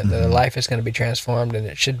different, that their life is going to be transformed, and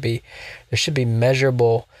there should be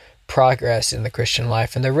measurable progress in the Christian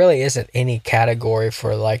life. And there really isn't any category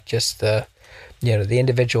for like just the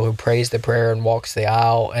individual who prays the prayer and walks the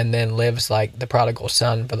aisle and then lives like the prodigal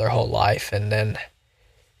son for their whole life, and then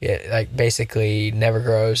like basically never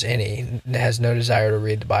grows any, has no desire to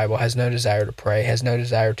read the Bible, has no desire to pray, has no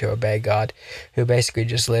desire to obey God, who basically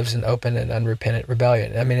just lives in open and unrepentant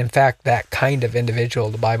rebellion. I mean, in fact, that kind of individual,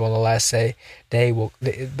 the Bible in the last day will,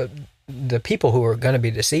 but the people who are going to be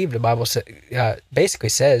deceived, the Bible basically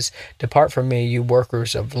says, "Depart from me, you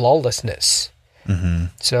workers of lawlessness." Mm-hmm.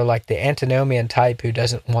 So like the antinomian type who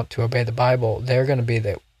doesn't want to obey the Bible, they're going to be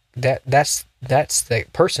that's the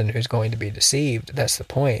person who's going to be deceived. That's the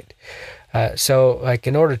point. So like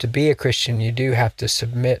in order to be a Christian, you do have to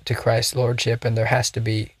submit to Christ's lordship, and there has to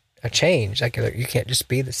be a change. Like you can't just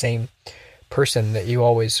be the same person that you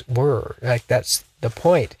always were. Like that's the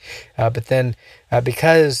point. But then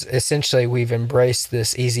because essentially we've embraced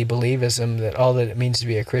this easy believism that all that it means to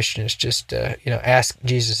be a Christian is just ask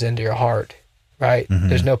Jesus into your heart. Right? Mm-hmm.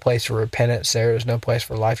 There's no place for repentance there. There's no place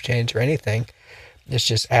for life change or anything. It's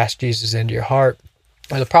just ask Jesus into your heart.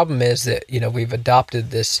 Well, the problem is that, we've adopted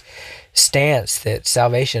this stance that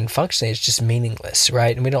salvation functionally is just meaningless,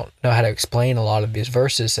 right? And we don't know how to explain a lot of these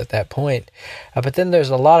verses at that point. But then there's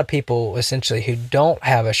a lot of people essentially who don't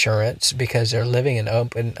have assurance because they're living in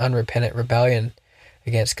open, unrepentant rebellion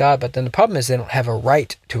against God. But then the problem is they don't have a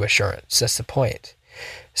right to assurance. That's the point.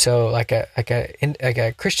 So like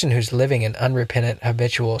a Christian who's living in unrepentant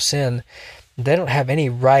habitual sin, they don't have any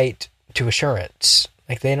right to assurance.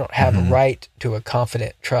 Like they don't have a right to a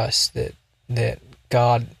confident trust that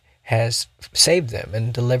God has saved them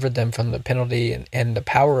and delivered them from the penalty and the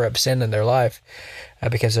power of sin in their life,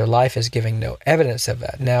 because their life is giving no evidence of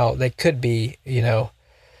that. Now they could be,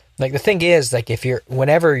 like the thing is, like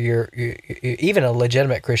whenever you're even a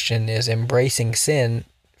legitimate Christian is embracing sin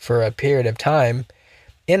for a period of time,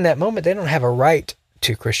 in that moment, they don't have a right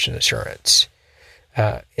to Christian assurance.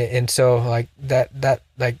 And so like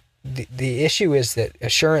the issue is that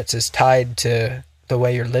assurance is tied to the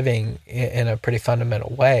way you're living in a pretty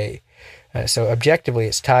fundamental way. So objectively,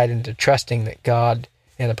 it's tied into trusting that God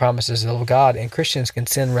and the promises of God, and Christians can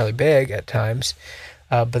sin really big at times.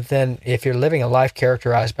 But then if you're living a life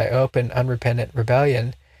characterized by open, unrepentant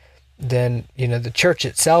rebellion, then, the church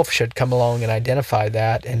itself should come along and identify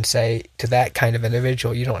that and say to that kind of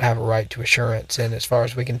individual, you don't have a right to assurance. And as far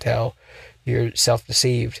as we can tell, you're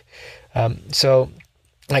self-deceived. So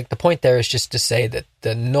like the point there is just to say that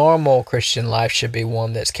the normal Christian life should be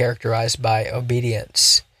one that's characterized by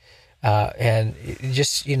obedience, and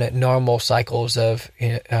just, normal cycles of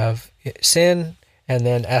sin, and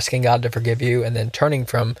then asking God to forgive you, and then turning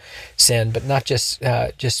from sin, but not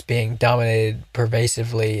just being dominated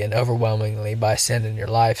pervasively and overwhelmingly by sin in your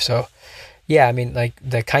life. So, yeah, I mean, like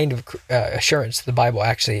the kind of assurance the Bible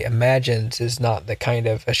actually imagines is not the kind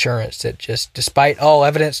of assurance that just, despite all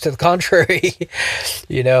evidence to the contrary,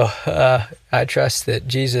 I trust that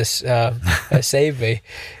Jesus has saved me,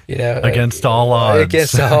 against all odds,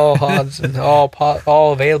 against all odds and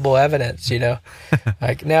all available evidence,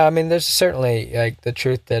 like now, I mean, there's certainly like the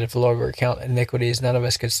truth that if the Lord were to count iniquities, none of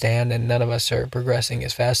us could stand, and none of us are progressing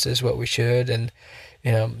as fast as what we should, and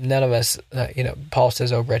none of us, Paul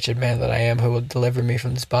says, "Oh, wretched man that I am, who will deliver me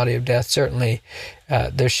from this body of death?" Certainly,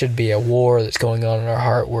 there should be a war that's going on in our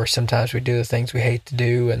heart where sometimes we do the things we hate to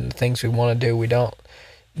do, and the things we want to do, we don't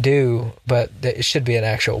do. But it should be an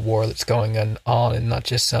actual war that's going on, and not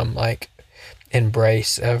just some like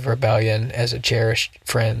embrace of rebellion as a cherished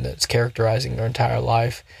friend that's characterizing their entire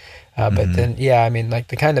life. But then, yeah, I mean, like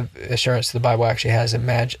the kind of assurance the Bible actually has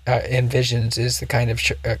envisions is the kind of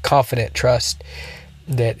confident trust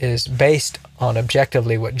that is based on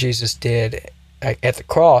objectively what Jesus did at the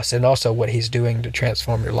cross, and also what he's doing to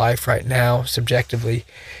transform your life right now, subjectively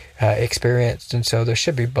experienced. And so there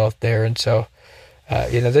should be both there. And so,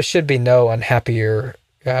 there should be no unhappier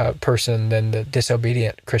person than the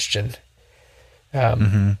disobedient Christian.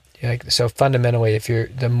 So fundamentally,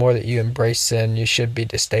 the more that you embrace sin, you should be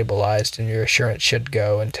destabilized, and your assurance should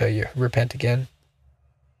go until you repent again.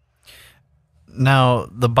 Now,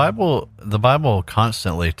 the Bible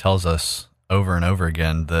constantly tells us over and over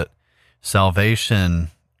again that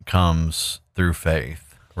salvation comes through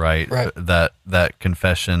faith, right? That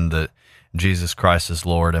confession that Jesus Christ is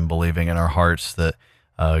Lord, and believing in our hearts that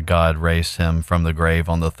God raised him from the grave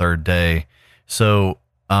on the third day. So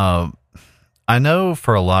I know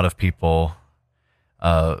for a lot of people,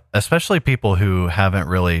 especially people who haven't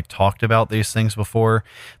really talked about these things before,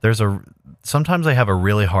 sometimes they have a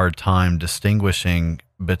really hard time distinguishing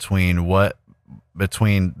between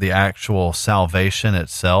the actual salvation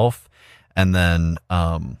itself and then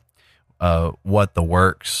what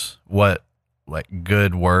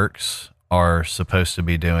good works are supposed to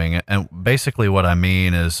be doing. And basically what I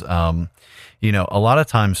mean is, a lot of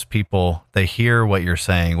times people, they hear what you're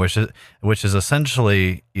saying, which is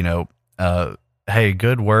essentially, hey,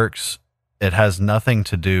 good works, it has nothing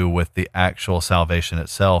to do with the actual salvation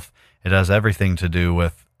itself. It has everything to do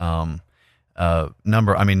with, number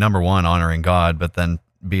one, honoring God, but then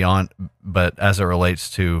but as it relates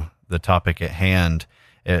to the topic at hand,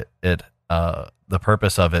 the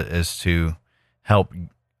purpose of it is to help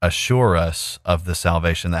assure us of the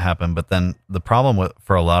salvation that happened. But then the problem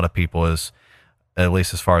for a lot of people is, at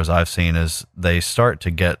least as far as I've seen, is they start to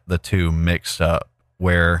get the two mixed up,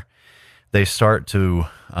 where they start to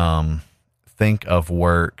think of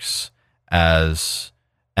works as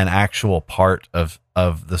an actual part of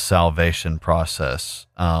the salvation process.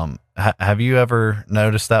 Have you ever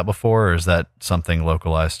noticed that before, or is that something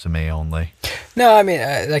localized to me only? No, I mean,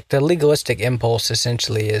 like the legalistic impulse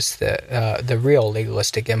essentially is the real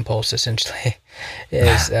legalistic impulse essentially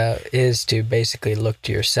is to basically look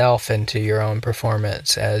to yourself and to your own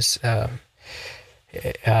performance as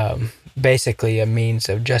basically a means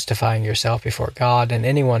of justifying yourself before God. And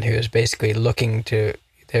anyone who is basically looking to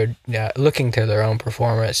their own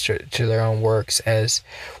performance, to their own works as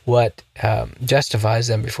what justifies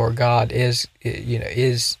them before God is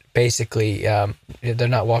basically they're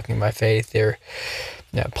not walking by faith. They're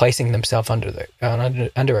placing themselves under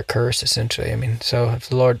a curse, essentially. I mean, so if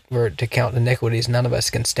the Lord were to count iniquities, none of us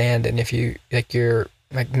can stand. And if you're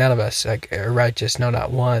none of us are righteous, no,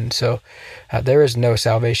 not one. So there is no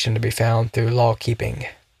salvation to be found through law keeping.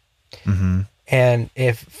 Mm-hmm. And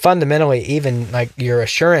if fundamentally, even like your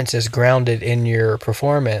assurance is grounded in your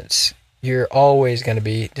performance, you're always going to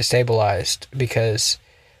be destabilized, because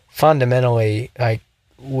fundamentally, like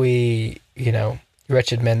we,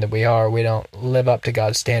 wretched men that we are, we don't live up to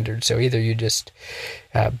God's standards. So either you just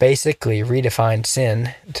basically redefine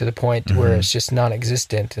sin to the point where it's just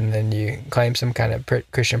non-existent, and then you claim some kind of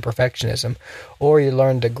Christian perfectionism, or you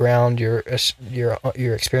learn to ground your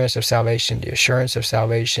experience of salvation, the assurance of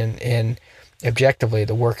salvation, in objectively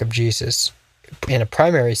the work of Jesus in a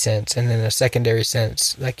primary sense, and in a secondary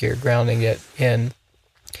sense, like you're grounding it in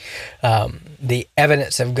the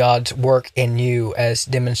evidence of God's work in you as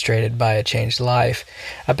demonstrated by a changed life.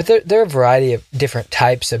 But there are a variety of different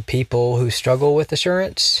types of people who struggle with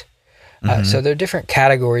assurance. So there are different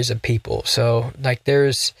categories of people. So like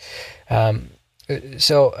there's the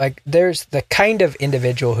kind of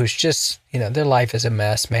individual who's just, their life is a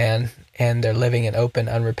mess, man, and they're living in open,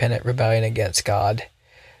 unrepentant rebellion against God.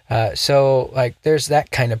 So like there's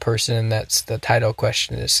that kind of person, and that's the title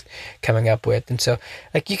question is coming up with. And so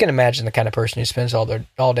like you can imagine the kind of person who spends all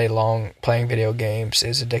day long playing video games,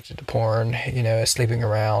 is addicted to porn, is sleeping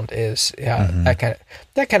around, is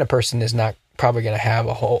that kind of person is not probably going to have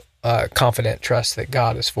a whole confident trust that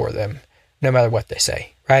God is for them, no matter what they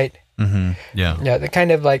say, right? Mm-hmm. Yeah. The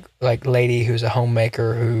kind of like lady who's a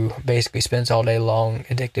homemaker who basically spends all day long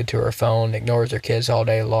addicted to her phone, ignores her kids all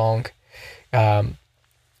day long, and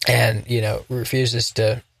refuses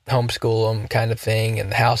to homeschool them, kind of thing.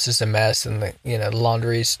 And the house is a mess, and the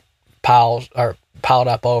laundry's piled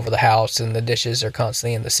up all over the house, and the dishes are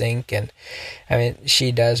constantly in the sink. And I mean,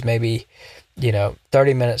 she does maybe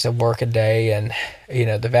 30 minutes of work a day, and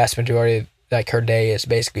the vast majority of her day is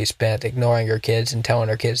basically spent ignoring her kids and telling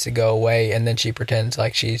her kids to go away, and then she pretends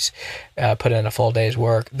like she's put in a full day's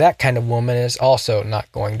work. That kind of woman is also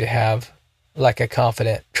not going to have like a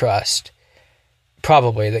confident trust,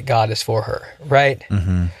 probably, that God is for her, right?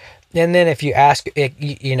 Mm-hmm. And then if you ask,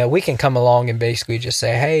 we can come along and basically just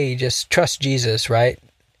say, hey, just trust Jesus, right?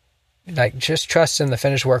 Like just trust in the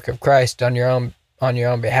finished work of Christ on your own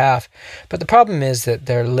behalf. But the problem is that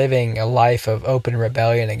they're living a life of open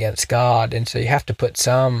rebellion against God, and so you have to put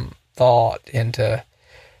some thought into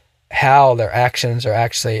how their actions are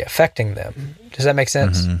actually affecting them. Does that make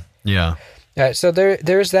sense? Mm-hmm. Yeah. So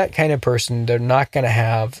there's that kind of person. They're not going to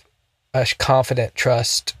have a confident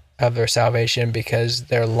trust of their salvation because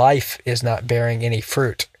their life is not bearing any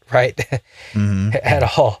fruit, right? Mm-hmm. At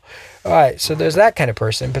all. All right, so there's that kind of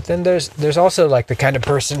person, but then there's also like the kind of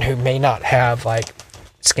person who may not have like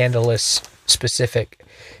scandalous specific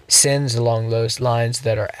sins along those lines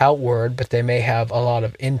that are outward, but they may have a lot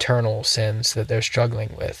of internal sins that they're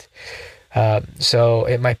struggling with. So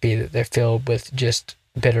it might be that they're filled with just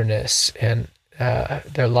bitterness, and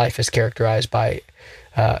their life is characterized by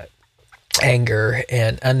anger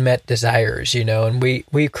and unmet desires, and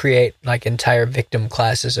we create like entire victim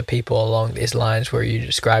classes of people along these lines, where you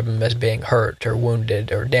describe them as being hurt or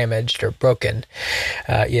wounded or damaged or broken,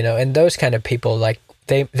 and those kind of people, like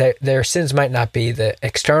their sins might not be the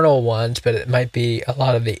external ones, but it might be a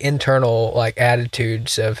lot of the internal, like,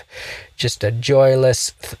 attitudes of just a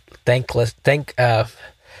joyless,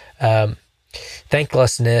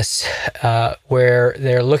 thanklessness, where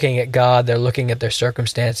they're looking at God, they're looking at their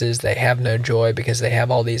circumstances, they have no joy because they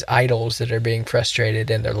have all these idols that are being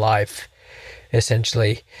frustrated in their life,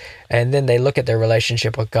 essentially. And then they look at their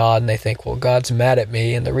relationship with God and they think, well, God's mad at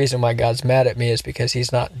me, and the reason why God's mad at me is because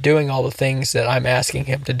he's not doing all the things that I'm asking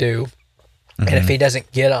him to do. Mm-hmm. And if he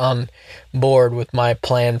doesn't get on board with my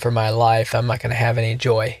plan for my life, I'm not going to have any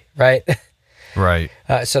joy, right? Right.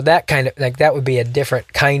 So that kind of, like, that would be a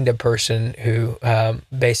different kind of person who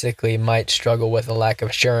basically might struggle with a lack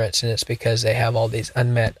of assurance, and it's because they have all these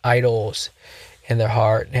unmet idols in their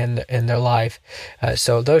heart and in their life.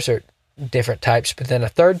 So those are different types. But then a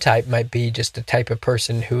third type might be just a type of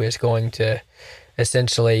person who is going to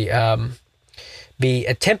essentially be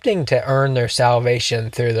attempting to earn their salvation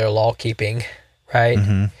through their law keeping, right?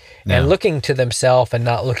 Mm-hmm. Yeah. And looking to themselves and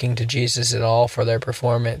not looking to Jesus at all for their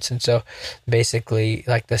performance. And so basically,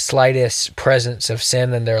 like, the slightest presence of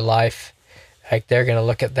sin in their life, like, they're going to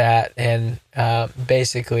look at that and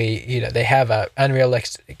basically, they have a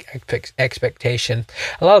unrealistic expectation.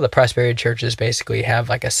 A lot of the prosperity churches basically have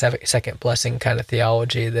like a second blessing kind of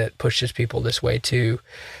theology that pushes people this way too.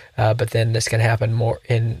 But then this can happen more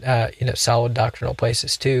in solid doctrinal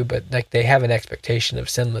places too. But like, they have an expectation of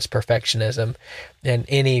sinless perfectionism, and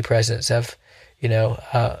any presence of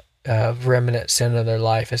remnant sin in their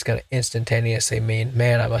life is going to instantaneously mean,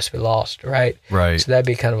 man, I must be lost, right? Right. So that'd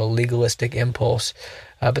be kind of a legalistic impulse.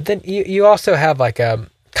 But then you also have like a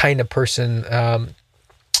kind of person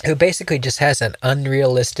who basically just has an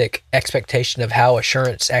unrealistic expectation of how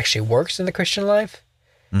assurance actually works in the Christian life.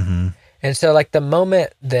 Mm-hmm. And so, like, the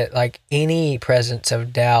moment that, like, any presence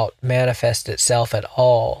of doubt manifests itself at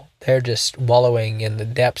all, they're just wallowing in the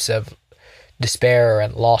depths of despair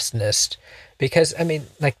and lostness. Because, I mean,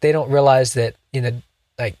 like, they don't realize that,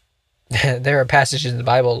 like, there are passages in the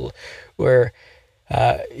Bible where,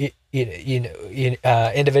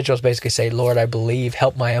 individuals basically say, Lord, I believe,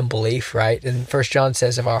 help my unbelief, right? And 1 John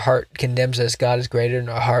says, if our heart condemns us, God is greater than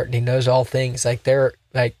our heart, and he knows all things. Like, they're,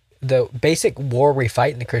 like, the basic war we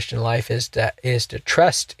fight in the Christian life is to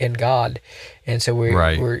trust in God. And so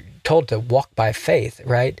we're told to walk by faith,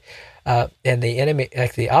 right? And the enemy,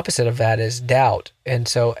 like, the opposite of that is doubt. And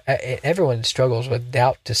so everyone struggles with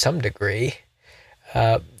doubt to some degree,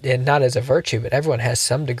 and not as a virtue, but everyone has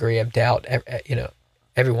some degree of doubt,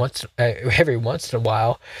 every once in a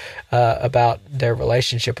while, about their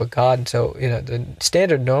relationship with God. And so, the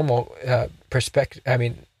standard normal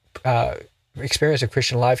experience of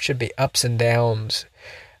Christian life should be ups and downs,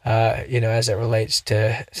 as it relates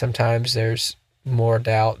to, sometimes there's more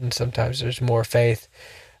doubt and sometimes there's more faith,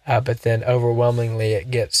 but then overwhelmingly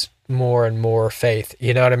it gets more and more faith,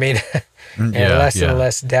 you know what I mean? And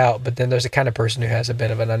less doubt. But then there's a kind of person who has a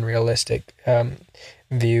bit of an unrealistic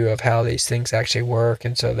view of how these things actually work,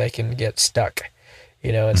 and so they can get stuck,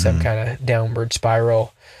 in some kind of downward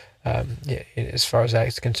spiral. As far as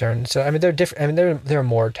that's concerned. So, I mean, they're different. I mean, there are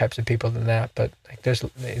more types of people than that, but like, there's,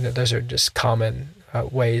 those are just common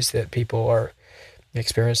ways that people are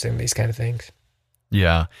experiencing these kind of things.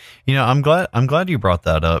 Yeah. I'm glad you brought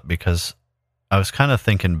that up, because I was kind of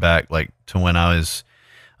thinking back, like, to when I was,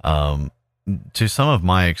 to some of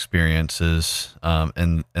my experiences,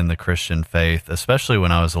 in the Christian faith, especially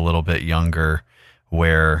when I was a little bit younger,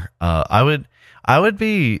 where, I would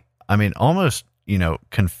be, almost,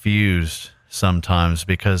 confused sometimes,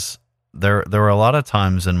 because there were a lot of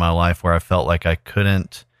times in my life where I felt like I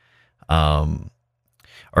couldn't,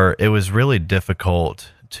 or it was really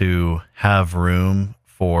difficult to have room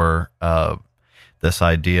for this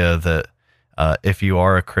idea that if you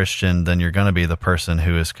are a Christian, then you're going to be the person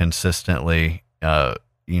who is consistently,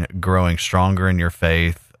 growing stronger in your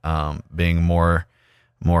faith, being more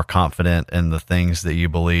confident in the things that you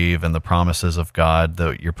believe and the promises of God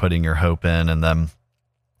that you're putting your hope in. And then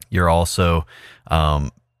you're also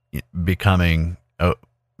becoming,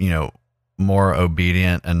 more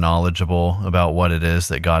obedient and knowledgeable about what it is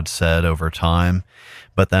that God said over time,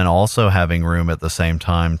 but then also having room at the same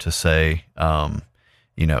time to say, God,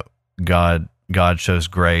 God shows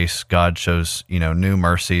grace. God shows, new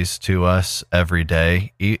mercies to us every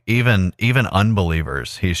day. Even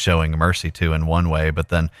unbelievers, he's showing mercy to in one way. But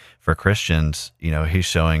then for Christians, he's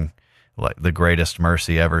showing like the greatest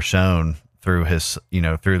mercy ever shown through his,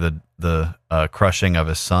 through the crushing of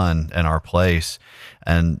his son in our place.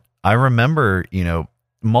 And I remember,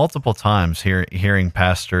 multiple times hearing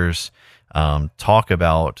pastors talk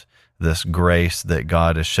about this grace that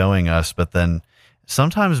God is showing us, but then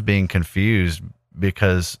sometimes being confused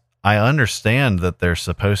because I understand that there's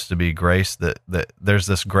supposed to be grace, that there's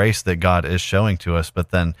this grace that God is showing to us,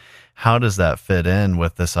 but then how does that fit in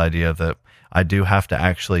with this idea that I do have to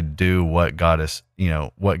actually do what God is,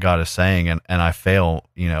 what God is saying, and I fail,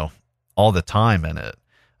 all the time in it.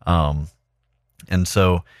 And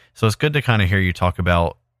so it's good to kind of hear you talk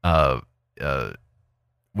about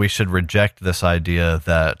we should reject this idea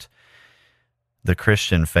that the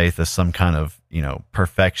Christian faith is some kind of,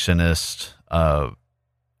 perfectionist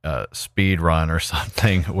speed run or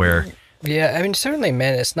something where. Yeah, I mean, certainly,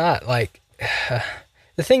 man, it's not like,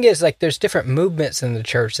 the thing is, like, there's different movements in the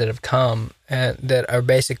church that have come and that are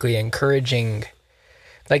basically encouraging,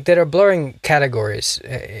 like, that are blurring categories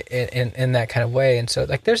in that kind of way. And so,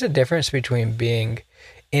 like, there's a difference between being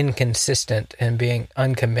inconsistent and being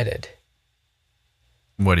uncommitted.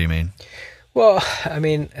 What do you mean? Well, I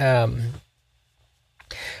mean,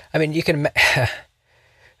 you can,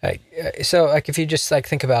 like if you just like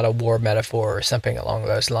think about a war metaphor or something along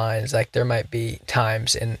those lines, like there might be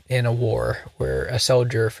times in a war where a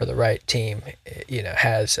soldier for the right team,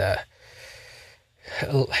 has a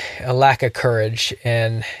lack of courage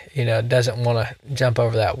and, doesn't want to jump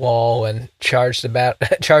over that wall and charge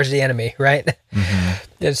the enemy, right? Mm-hmm.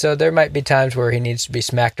 And so there might be times where he needs to be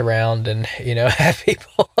smacked around and, have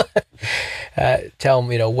people tell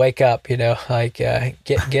him, wake up,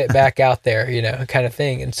 get back out there, kind of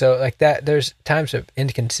thing. And so like that, there's times of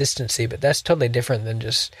inconsistency, but that's totally different than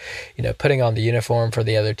just, putting on the uniform for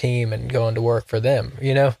the other team and going to work for them,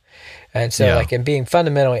 And so like in being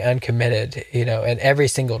fundamentally uncommitted, and every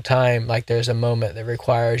single time, like there's a moment that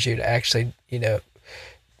requires you to actually,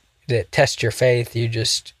 that test your faith,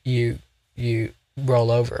 you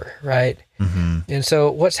roll over, right? Mm-hmm. And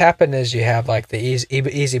so what's happened is you have like the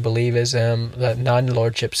easy believism, the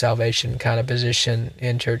non-lordship salvation kind of position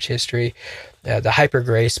in church history, the hyper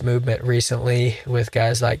grace movement recently with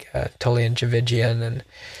guys like Tully and Javidian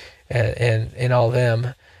and all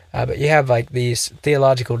them. But you have like these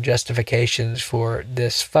theological justifications for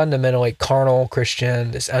this fundamentally carnal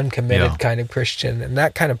Christian, this uncommitted kind of Christian, and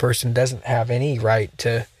that kind of person doesn't have any right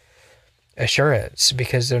to assurance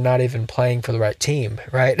because they're not even playing for the right team,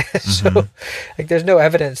 right? Mm-hmm. So like there's no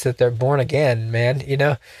evidence that they're born again, man,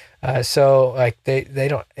 so like they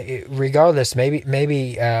don't, regardless,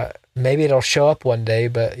 maybe it'll show up one day,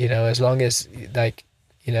 but as long as like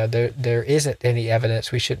there isn't any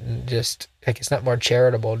evidence, we shouldn't just like, it's not more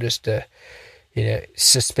charitable just to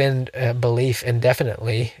suspend belief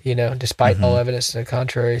indefinitely, despite all evidence to the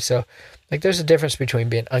contrary. So like there's a difference between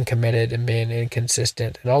being uncommitted and being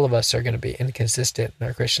inconsistent, and all of us are going to be inconsistent in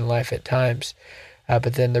our Christian life at times,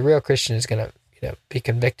 but then the real Christian is going to be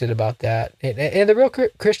convicted about that, and the real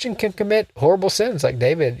Christian can commit horrible sins like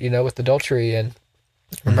David, with adultery and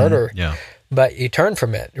murder, but you turn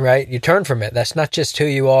from it, right? You turn from it. That's not just who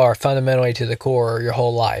you are fundamentally to the core your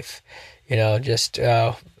whole life, just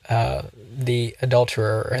the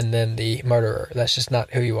adulterer and then the murderer. That's just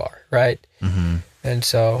not who you are, right? Mm-hmm. And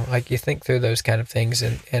so, like, you think through those kind of things,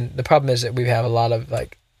 and the problem is that we have a lot of,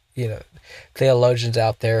 like, theologians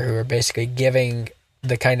out there who are basically giving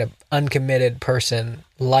the kind of uncommitted person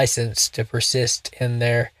license to persist in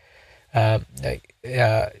their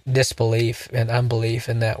disbelief and unbelief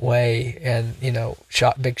in that way, and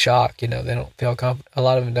big shock. They don't feel a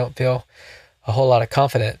lot of them don't feel a whole lot of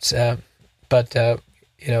confidence, but there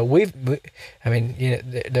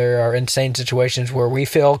are insane situations where we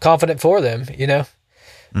feel confident for them,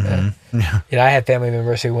 Mm-hmm. I had family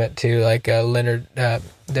members who went to like Leonard, they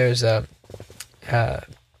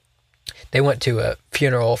went to a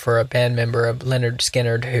funeral for a band member of Leonard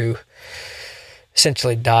Skinnard who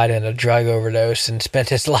essentially died in a drug overdose and spent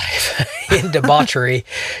his life in debauchery,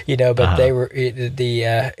 but they were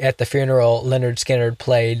at the funeral, Leonard Skinnard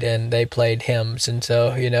played and they played hymns. And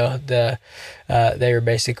so, they were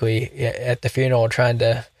basically at the funeral trying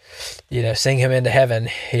to, sing him into heaven,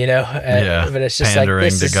 but it's just like,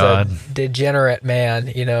 this is God. A degenerate man,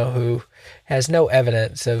 who has no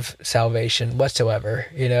evidence of salvation whatsoever,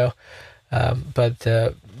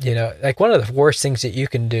 like one of the worst things that you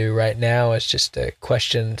can do right now is just to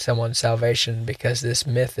question someone's salvation because this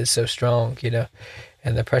myth is so strong,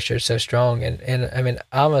 and the pressure is so strong. And I mean,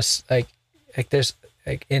 almost like, there's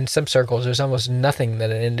like in some circles, there's almost nothing that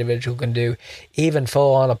an individual can do, even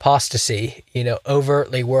full on apostasy,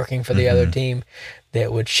 overtly working for the other team,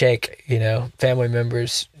 that would shake, family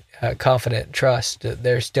members' confident trust that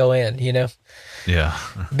they're still in, Yeah.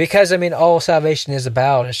 Because, all salvation is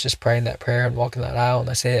about is just praying that prayer and walking that aisle, and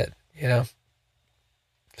that's it,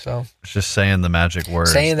 So it's just saying the magic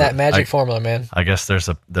words. Saying that magic formula, man. I guess there's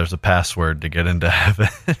a password to get into heaven.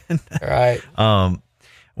 Right.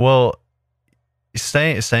 Well,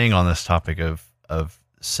 staying on this topic of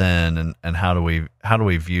sin and how do we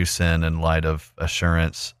view sin in light of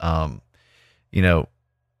assurance? I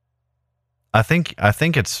think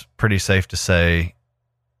it's pretty safe to say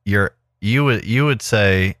you would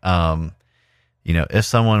say, if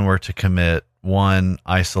someone were to commit one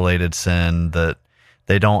isolated sin that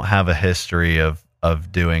they don't have a history of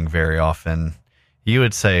doing very often, you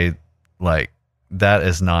would say like that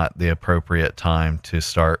is not the appropriate time to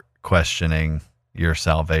start questioning your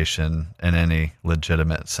salvation in any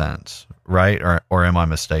legitimate sense, right? Or am I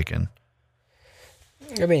mistaken?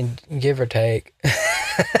 Give or take.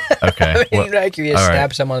 Okay. Like you just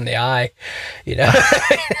stab someone in the eye,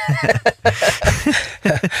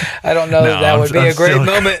 I don't know that would be a great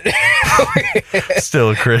moment. Still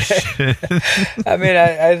a Christian.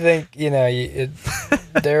 I think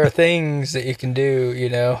there are things that you can do. He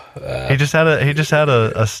just had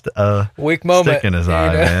a weak moment, stick in his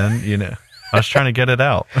eye, man. I was trying to get it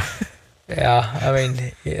out.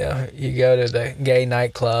 Yeah, you go to the gay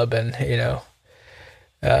nightclub and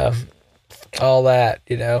all that,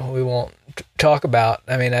 we won't talk about.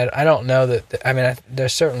 I don't know that.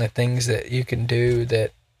 There's certainly things that you can do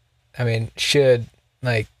that, should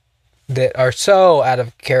that are so out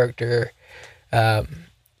of character, for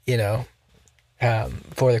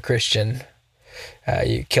the Christian.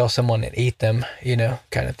 You kill someone and eat them,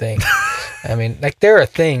 kind of thing. There are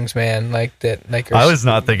things, man, that. I was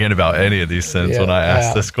not thinking about any of these sins when I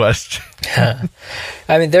asked this question.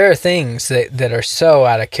 There are things that are so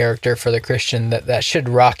out of character for the Christian that should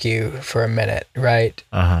rock you for a minute, right?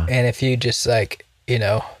 Uh-huh. And if you just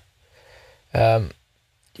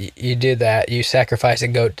you do that, you sacrifice a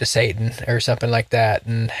goat to Satan or something like that,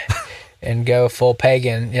 and go full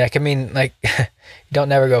pagan. You don't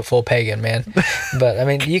never go full pagan, man.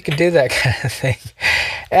 But you can do that kind of thing.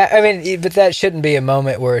 But that shouldn't be a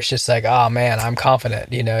moment where it's just like, oh man, I'm confident.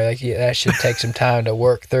 That should take some time to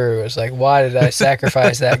work through. It's like, why did I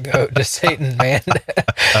sacrifice that goat to Satan, man?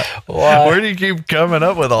 Why? Where do you keep coming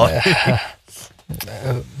up with all?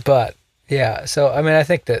 But yeah, so I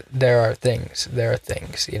think that there are things,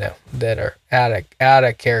 that are out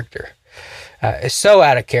of character. It's so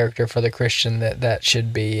out of character for the Christian that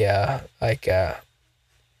should be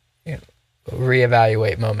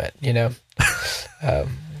reevaluate moment,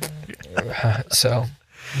 So,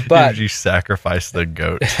 but you sacrifice the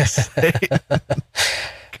goat.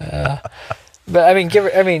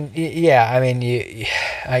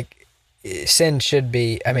 Sin should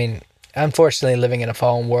be. Unfortunately, living in a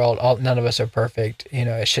fallen world, none of us are perfect.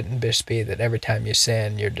 It shouldn't just be that every time you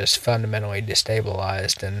sin, you're just fundamentally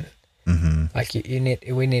destabilized and.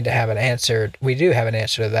 Mm-hmm. We need to have an answer. We do have an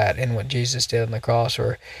answer to that in what Jesus did on the cross,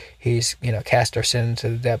 where he's, cast our sin into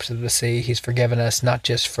the depths of the sea. He's forgiven us, not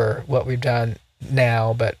just for what we've done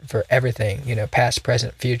now, but for everything, past,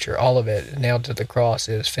 present, future, all of it nailed to the cross.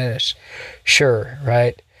 It is finished. Sure.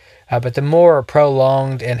 Right. But the more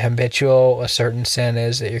prolonged and habitual a certain sin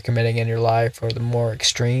is that you're committing in your life, or the more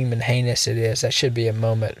extreme and heinous it is, that should be a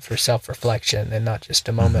moment for self-reflection and not just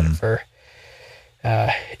a moment for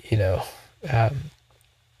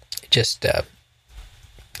just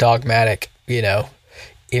dogmatic,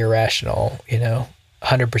 irrational,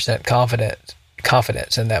 100%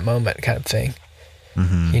 confidence in that moment kind of thing.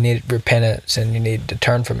 Mm-hmm. You need repentance and you need to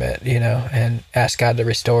turn from it, and ask God to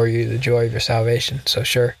restore you the joy of your salvation. So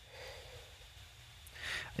sure.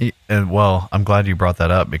 Well, I'm glad you brought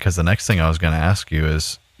that up, because the next thing I was going to ask you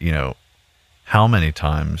is, how many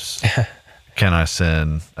times can I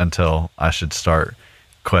sin until I should start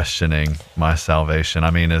questioning my salvation?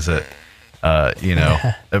 Is it,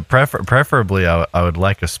 preferably I would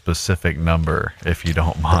like a specific number, if you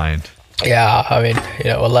don't mind. Yeah,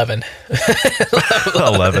 11.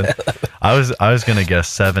 11. I was going to guess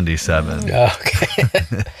 77. Okay.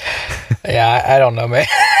 Yeah, I don't know, man.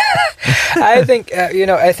 I think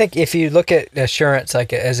if you look at assurance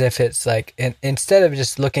as if it's instead of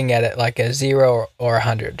just looking at it like a 0 or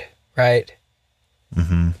 100, right?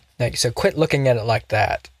 Mm-hmm. So quit looking at it like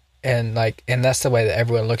that. And that's the way that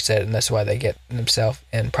everyone looks at it, and that's why they get themselves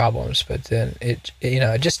in problems. But then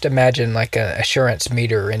just imagine an assurance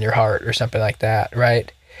meter in your heart or something like that,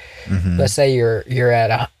 right? let's say you're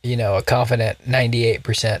at a confident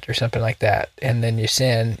 98% or something like that, and then you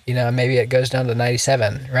sin, maybe it goes down to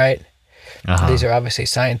 97, right? These are obviously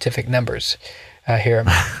scientific numbers here.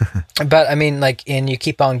 But I mean, like, and you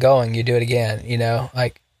keep on going, you do it again,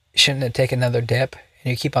 like, shouldn't it take another dip?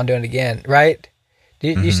 And you keep on doing it again, right? Do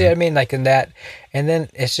you see what I mean? Like in that, and then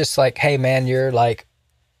it's just like, hey man, you're like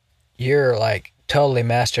totally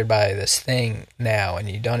mastered by this thing now, and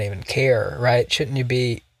you don't even care, right? Shouldn't you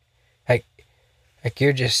be like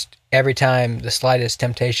you're just, every time the slightest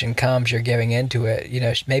temptation comes, you're giving into it.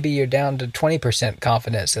 Maybe you're down to 20%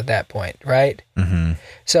 confidence at that point, right?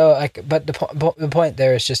 So like, but the point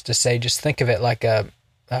there is just to say, just think of it like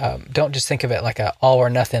don't just think of it like a all or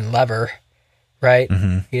nothing lever, right?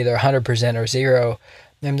 Either 100% or zero.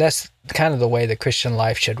 And that's kind of the way the Christian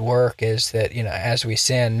life should work, is that, as we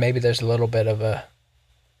sin, maybe there's a little bit of a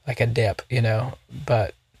dip,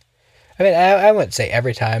 but I mean, I wouldn't say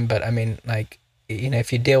every time, but I mean, like,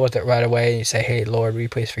 if you deal with it right away and you say, hey, Lord, will you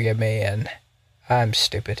please forgive me? And I'm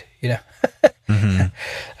stupid,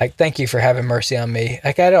 like, thank you for having mercy on me.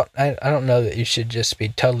 Like, I don't know that you should just be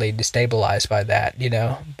totally destabilized by that,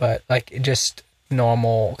 but like just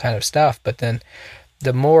normal kind of stuff. But then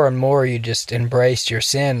the more and more you just embrace your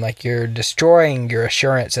sin, like, you're destroying your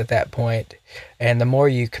assurance at that point. And the more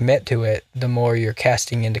you commit to it, the more you're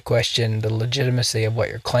casting into question the legitimacy of what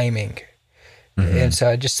you're claiming. And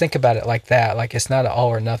so just think about it like that. Like, it's not an all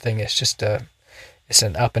or nothing. It's just it's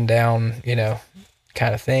an up and down,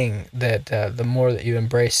 kind of thing, that the more that you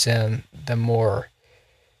embrace sin, the more,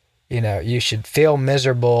 you should feel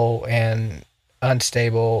miserable and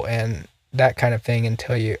unstable and that kind of thing,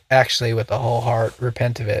 until you actually, with the whole heart,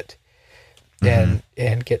 repent of it and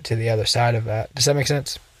get to the other side of that. Does that make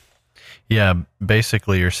sense? Yeah,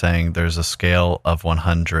 basically you're saying there's a scale of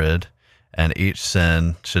 100, and each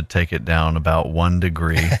sin should take it down about 1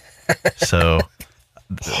 degree. So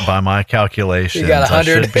by my calculations, I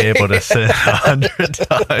should be able to sin 100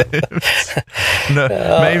 times. No,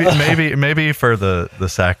 maybe for the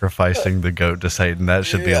sacrificing the goat to Satan, that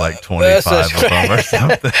should be like 25 of them or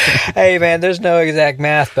something. Hey man, there's no exact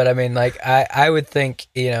math, but I mean, like, I would think,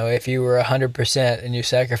 if you were 100% and you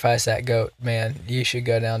sacrifice that goat, man, you should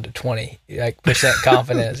go down to 20 percent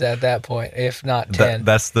confidence at that point, if not 10.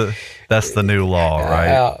 That's the new law,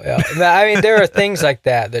 right? Yeah. I mean, there are things like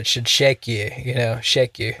that should shake you,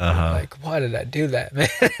 shake you. Like, why did I do that, man?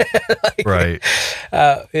 Like, right.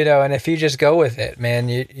 And if you just go with it, man,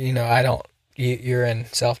 you're in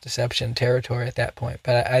self-deception territory at that point.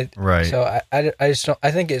 But I just don't,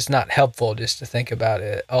 I think it's not helpful just to think about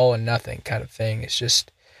it all and nothing kind of thing. It's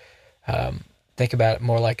just, think about it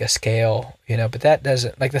more like a scale, but that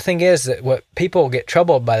doesn't, like, the thing is that what people get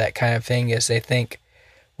troubled by that kind of thing is they think,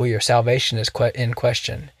 well, your salvation is in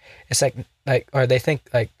question. It's like, or they think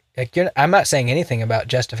like I'm not saying anything about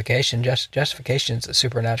justification. Justification is a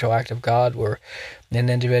supernatural act of God where an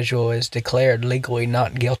individual is declared legally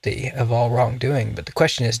not guilty of all wrongdoing. But the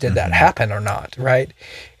question is, did that happen or not, right?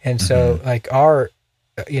 And so, like, our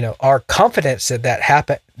confidence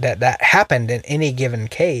that happened in any given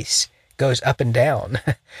case goes up and down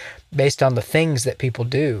based on the things that people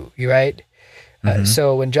do, right?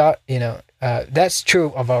 So when that's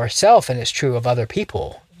true of ourselves, and it's true of other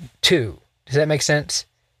people too. Does that make sense?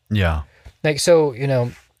 Yeah. Like, so,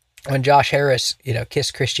 when Josh Harris,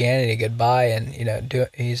 kissed Christianity goodbye and,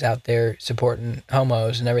 he's out there supporting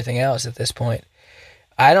homos and everything else at this point,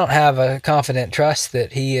 I don't have a confident trust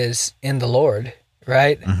that he is in the Lord,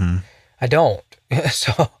 right? I don't.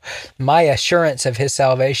 So my assurance of his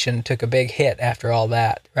salvation took a big hit after all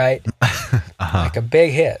that, right? Like a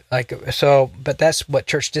big hit. But that's what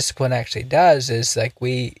church discipline actually does, is like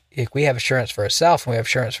we have assurance for ourselves and we have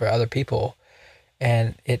assurance for other people.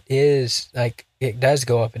 And it is like, it does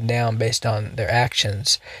go up and down based on their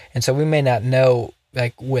actions. And so we may not know,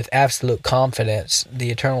 like, with absolute confidence,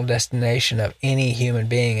 the eternal destination of any human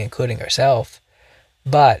being, including ourselves.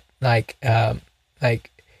 But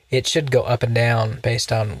it should go up and down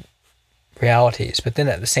based on realities. But then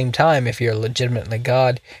at the same time, if you're legitimately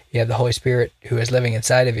God, you have the Holy Spirit who is living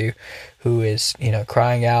inside of you, who is,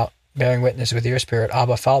 crying out, bearing witness with your spirit,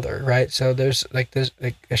 Abba, Father, right? So there's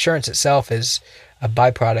assurance itself is a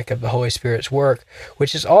byproduct of the Holy Spirit's work,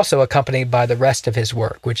 which is also accompanied by the rest of his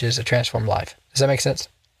work, which is a transformed life. Does that make sense?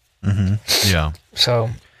 Yeah.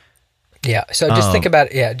 So just think about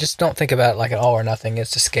it. Yeah, just don't think about it like an all or nothing.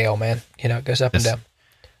 It's a scale, man. It goes up and down.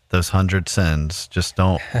 those 100 sins. Just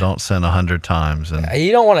don't sin 100 times. And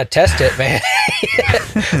you don't want to test it, man.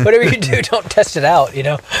 Whatever you do, don't test it out.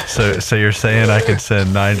 So you're saying I could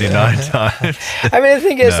sin 99 times? I mean, the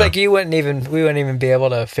thing is, like, we wouldn't even be able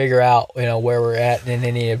to figure out, where we're at in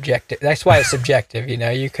any objective. That's why it's subjective. You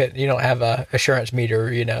don't have a assurance meter.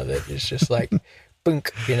 That is just like,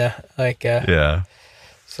 boink. Yeah.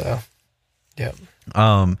 So, yeah.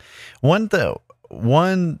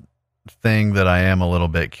 One thing that I am a little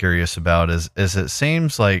bit curious about is it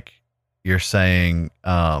seems like you're saying,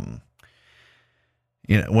 when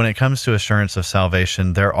it comes to assurance of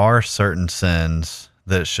salvation, there are certain sins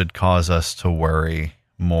that should cause us to worry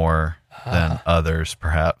more than others,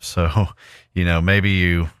 perhaps. So, maybe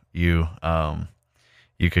you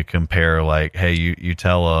could compare, like, hey, you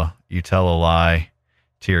tell a lie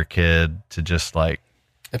to your kid to just like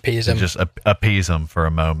appease them, just appease them for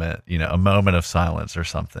a moment, a moment of silence or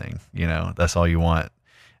something, that's all you want.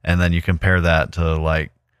 And then you compare that to,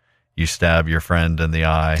 like, you stab your friend in the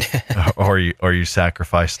eye or you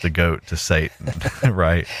sacrifice the goat to Satan,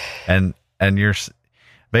 right? And you're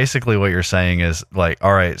basically, what you're saying is, like,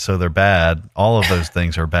 all right, so they're bad. All of those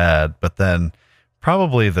things are bad, but then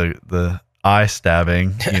probably the eye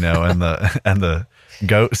stabbing, and the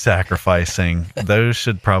goat sacrificing, those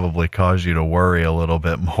should probably cause you to worry a little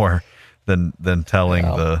bit more than telling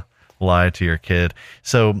the lie to your kid.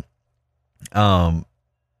 So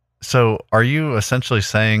are you essentially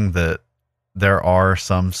saying that there are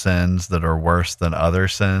some sins that are worse than other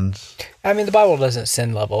sins? I mean, the Bible doesn't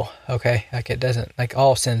sin level, okay? Like, it doesn't, like,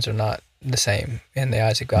 all sins are not the same in the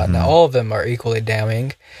eyes of God. Mm-hmm. Now, all of them are equally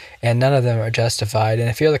damning, and none of them are justified. And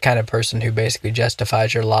if you're the kind of person who basically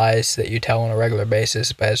justifies your lies that you tell on a regular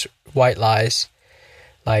basis as white lies,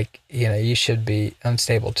 like, you should be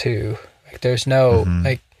unstable too. Like, there's no,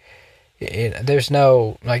 there's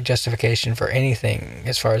no, like, justification for anything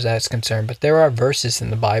as far as that's concerned. But there are verses in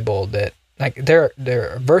the Bible that, like, there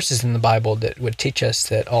are verses in the Bible that would teach us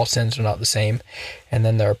that all sins are not the same, and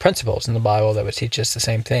then there are principles in the Bible that would teach us the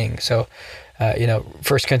same thing. So, 1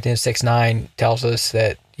 Corinthians 6:9 tells us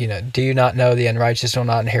that, do you not know the unrighteous will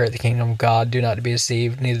not inherit the kingdom of God? Do not be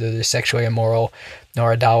deceived, neither the sexually immoral,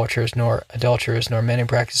 nor idolaters, nor adulterers, nor men who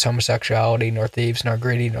practice homosexuality, nor thieves, nor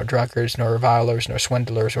greedy, nor drunkards, nor revilers, nor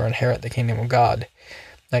swindlers will inherit the kingdom of God.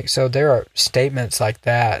 Like, so there are statements like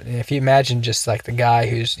that. And if you imagine just like the guy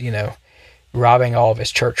who's, robbing all of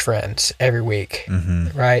his church friends every week,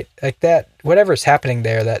 right? Like that, whatever's happening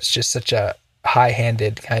there, that's just such a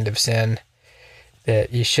high-handed kind of sin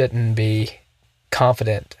that you shouldn't be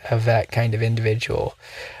confident of that kind of individual.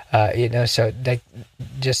 So like,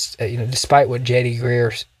 just, despite what J.D.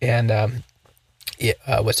 Greer and,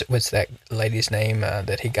 what's that lady's name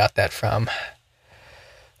that he got that from?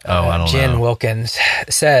 I don't Jen know. Wilkins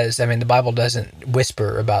says, I mean, the Bible doesn't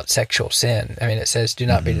whisper about sexual sin. I mean, it says, do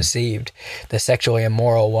not be deceived. The sexually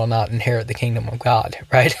immoral will not inherit the kingdom of God,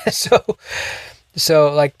 right? So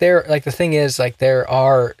like the thing is, like, there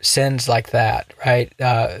are sins like that, right?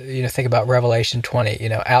 Think about Revelation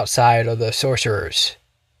 20, outside of the sorcerers.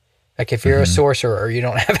 Like, if you're a sorcerer, you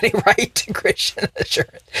don't have any right to Christian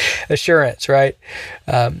assurance, right?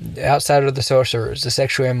 Outside of the sorcerers, the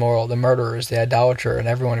sexually immoral, the murderers, the idolater, and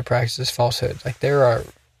everyone who practices falsehood. Like, there are,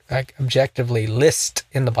 like, objectively lists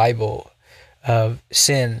in the Bible of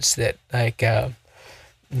sins that, like,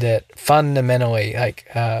 that fundamentally, like,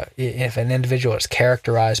 if an individual is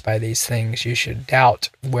characterized by these things, you should doubt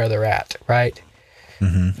where they're at, right?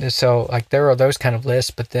 So, like, there are those kind of lists,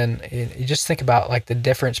 but then you just think about, like, the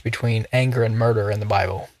difference between anger and murder in the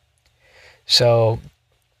Bible. So,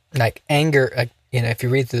 like, anger, like, if you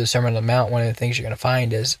read through the Sermon on the Mount, one of the things you're going to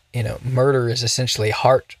find is, murder is essentially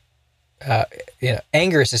heart,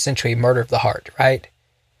 anger is essentially murder of the heart, right?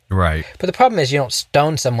 Right. But the problem is, you don't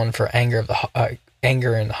stone someone for anger in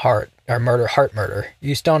the heart, or heart murder.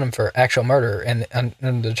 You stone them for actual murder and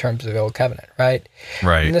under the terms of the Old Covenant, right?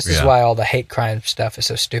 Right. And this is why all the hate crime stuff is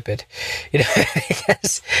so stupid.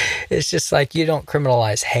 Because it's just like, you don't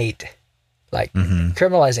criminalize hate. Like,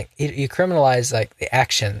 criminalizing, you criminalize, like, the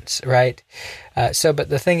actions, right? But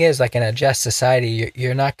the thing is, like, in a just society,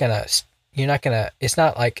 you're not gonna, it's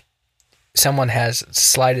not like someone has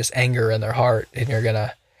slightest anger in their heart and you're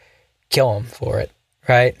gonna kill them for it,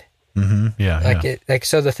 right? Yeah.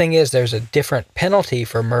 So the thing is, there's a different penalty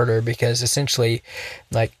for murder, because essentially,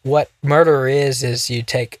 like, what murder is you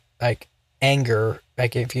take, like, anger,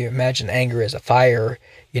 like, if you imagine anger as a fire,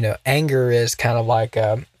 anger is kind of like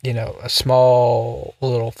a small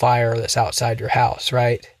little fire that's outside your house,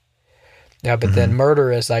 right? Yeah, but then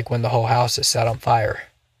murder is like when the whole house is set on fire.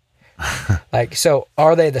 Like, so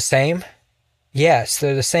are they the same? Yes,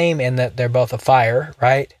 they're the same in that they're both a fire,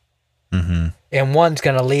 right? and one's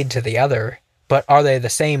going to lead to the other. But are they the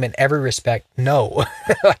same in every respect? No,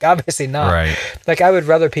 like obviously not. Right. Like I would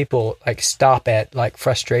rather people like stop at like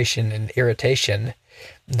frustration and irritation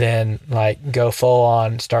than like go full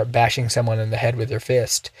on start bashing someone in the head with their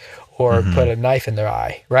fist or put a knife in their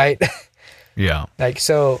eye, right? Yeah. Like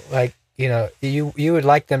so, like you would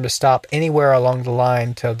like them to stop anywhere along the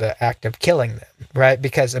line till the act of killing them, right?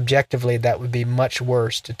 Because objectively, that would be much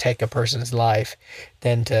worse to take a person's life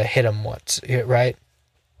than to hit them once, right?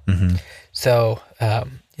 Mm-hmm. So,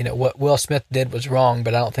 what Will Smith did was wrong,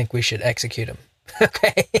 but I don't think we should execute him.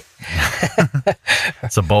 Okay.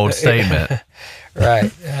 It's a bold statement.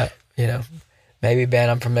 Right. Maybe ban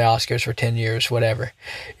him from the Oscars for 10 years, whatever,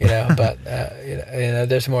 but,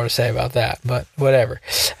 there's more to say about that, but whatever.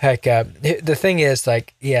 Like, the thing is,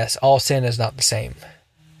 like, yes, all sin is not the same.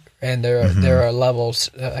 And there are levels,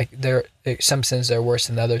 some sins that are worse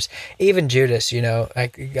than others. Even Judas,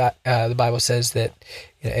 the Bible says that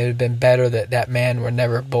it would have been better that man were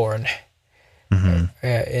never born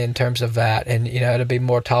in terms of that. And, it'd be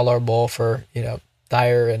more tolerable for,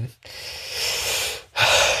 Tyre and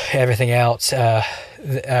everything else,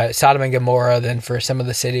 Sodom and Gomorrah than for some of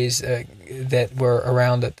the cities that were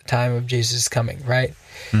around at the time of Jesus' coming, right?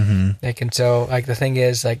 And so, like, the thing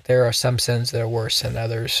is, like, there are some sins that are worse than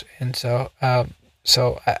others. And so,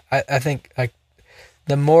 I think, like,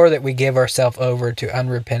 the more that we give ourselves over to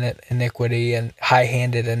unrepentant iniquity and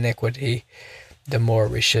high-handed iniquity, the more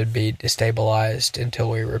we should be destabilized until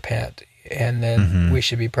we repent. And then we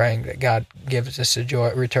should be praying that God gives us the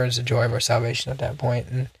joy, returns the joy of our salvation at that point.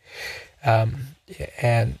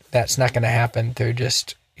 And that's not going to happen through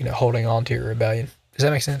just, holding on to your rebellion. Does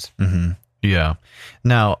that make sense? Mm-hmm. Yeah.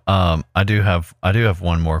 Now, I do have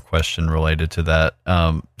one more question related to that.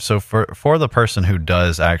 So for the person who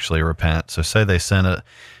does actually repent, so say they sin,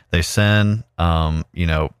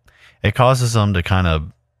 it causes them to kind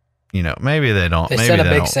of, maybe they don't. They maybe sin a they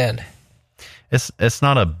big don't. sin. It's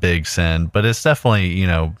not a big sin, but it's definitely,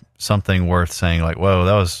 something worth saying. Like, whoa,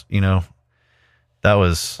 that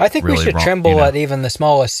was. I think really we should wrong, tremble at even the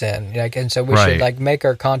smallest sin, and so we Right. should make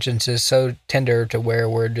our consciences so tender to where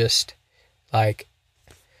we're just we're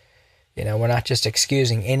not just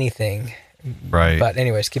excusing anything. Right. But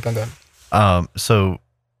anyways, keep on going. So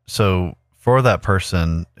for that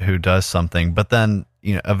person who does something, but then,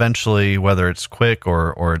 eventually, whether it's quick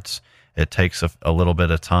or it takes a little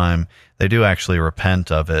bit of time, they do actually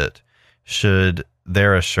repent of it. Should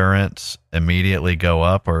their assurance immediately go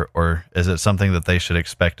up, or is it something that they should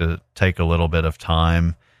expect to take a little bit of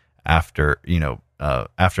time after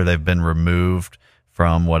they've been removed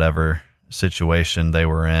from whatever situation they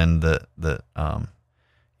were in that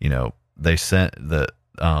they sent that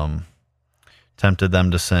tempted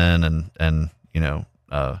them to sin, and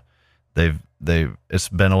it's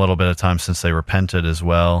been a little bit of time since they repented as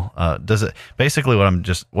well. Does it basically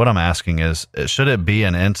what I'm asking is, should it be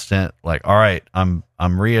an instant, like, all right, I'm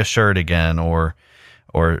reassured again, or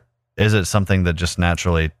is it something that just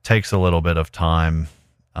naturally takes a little bit of time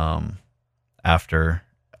after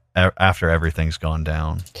everything's gone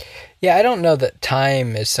down? Yeah, I don't know that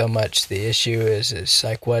time is so much the issue is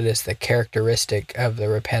like, what is the characteristic of the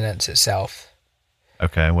repentance itself?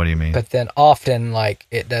 Okay, what do you mean? But then often,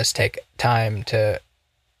 it does take time to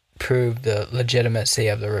prove the legitimacy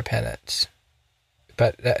of the repentance.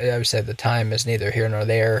 But I would say the time is neither here nor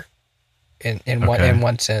there in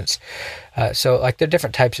one sense. So, there are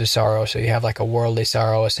different types of sorrow. So you have a worldly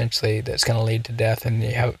sorrow, essentially, that's going to lead to death. And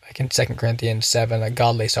you have, in 2 Corinthians 7, a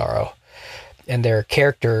godly sorrow. And there are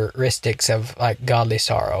characteristics of godly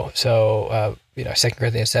sorrow. So, 2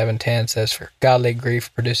 Corinthians 7:10 says, "For godly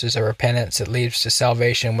grief produces a repentance that leads to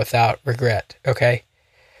salvation without regret." Okay,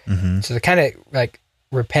 so the kind of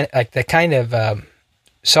the kind of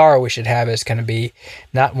sorrow we should have is going to be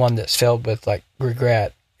not one that's filled with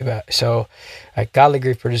regret. So, godly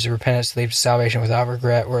grief produces repentance that leads to salvation without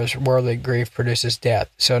regret, whereas worldly grief produces death.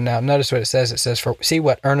 So now notice what it says. It says, "For see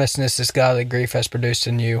what earnestness this godly grief has produced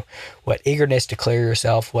in you, what eagerness to clear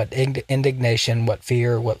yourself, what indignation, what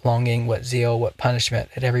fear, what longing, what zeal, what punishment.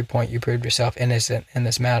 At every point you proved yourself innocent in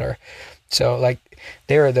this matter." So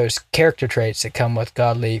there are those character traits that come with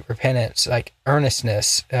godly repentance, like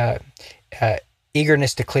earnestness,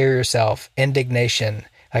 eagerness to clear yourself, indignation.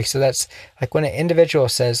 So that's when an individual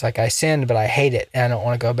says, I sinned, but I hate it, and I don't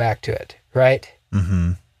want to go back to it, right?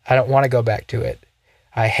 Mm-hmm. I don't want to go back to it.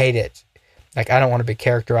 I hate it. I don't want to be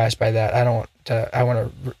characterized by that. I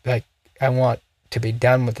want to be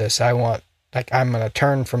done with this. I'm going to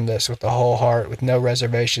turn from this with the whole heart, with no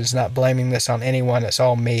reservations, not blaming this on anyone. It's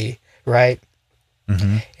all me, right?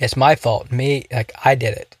 Mm-hmm. It's my fault. Me, I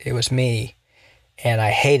did it. It was me. and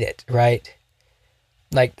I hate it, right?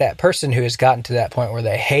 Like that person who has gotten to that point where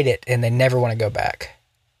they hate it and they never want to go back.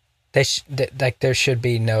 There should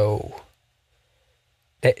be no.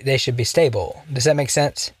 They should be stable. Does that make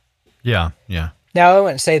sense? Yeah, yeah. Now I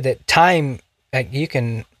wouldn't say that time.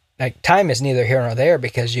 Time is neither here nor there,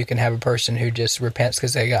 because you can have a person who just repents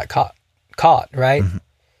because they got caught, right?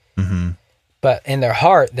 Mm-hmm. Mm-hmm. But in their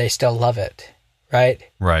heart, they still love it, right?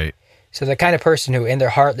 Right. So the kind of person who in their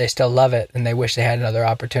heart, they still love it and they wish they had another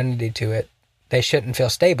opportunity to it, they shouldn't feel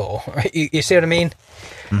stable. Right? You see what I mean?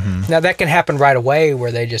 Mm-hmm. Now that can happen right away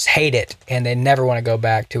where they just hate it and they never want to go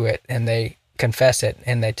back to it, and they confess it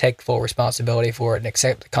and they take full responsibility for it and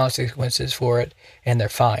accept the consequences for it, and they're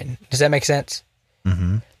fine. Does that make sense?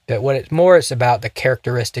 Mm-hmm. But it's about the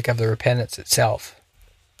characteristic of the repentance itself,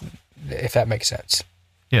 if that makes sense.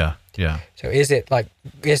 Yeah, yeah. So is it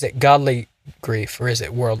godly grief or is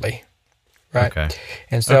it worldly? Right. Okay.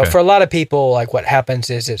 And so for a lot of people, like what happens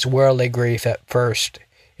is it's worldly grief at first,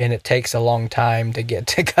 and it takes a long time to get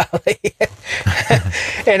to godly.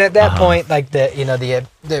 And at that point, like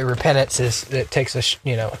the repentance it takes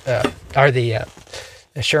the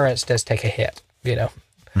assurance does take a hit,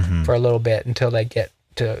 for a little bit until they get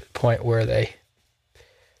to a point where they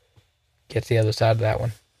get to the other side of that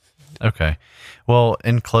one. Okay. Well,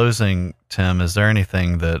 in closing, Tim, is there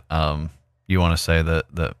anything that you want to say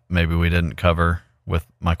that maybe we didn't cover with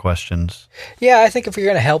my questions? Yeah, I think if you're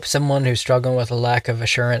going to help someone who's struggling with a lack of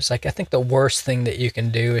assurance, like I think the worst thing that you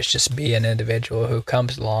can do is just be an individual who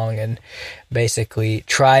comes along and basically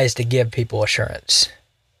tries to give people assurance.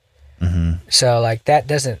 Mm-hmm. So like that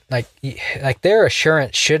doesn't like their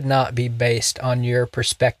assurance should not be based on your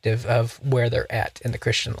perspective of where they're at in the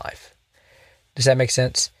Christian life. Does that make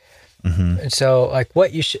sense? Mm-hmm. And so like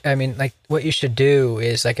what you should do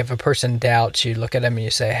is, like, if a person doubts, you look at them and you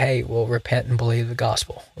say, hey, well, repent and believe the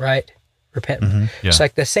gospel, right? Repent. Mm-hmm. Yeah. It's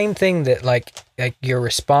like the same thing that like your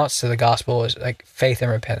response to the gospel is like faith and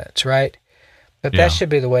repentance, right? But that should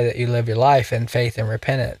be the way that you live your life, in faith and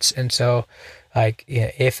repentance. And so like,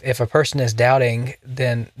 if a person is doubting,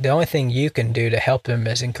 then the only thing you can do to help them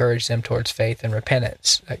is encourage them towards faith and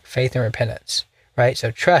repentance, like faith and repentance, right? So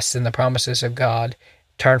trust in the promises of God,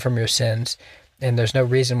 turn from your sins, and there's no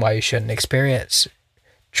reason why you shouldn't experience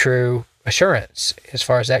true assurance as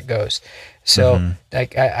far as that goes. So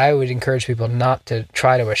like I would encourage people not to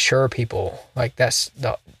try to assure people. Like that's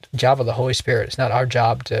the job of the Holy Spirit. It's not our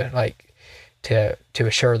job to to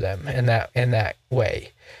assure them in that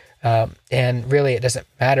way. And really it doesn't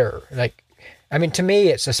matter. Like, I mean, to me,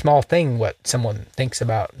 it's a small thing what someone thinks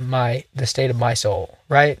about the state of my soul,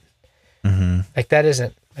 right? Mm-hmm. Like that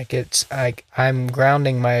isn't, like, it's like I'm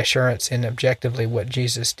grounding my assurance in objectively what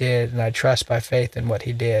Jesus did, and I trust by faith in what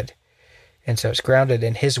he did. And so it's grounded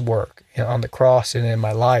in his work on the cross and in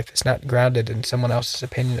my life. It's not grounded in someone else's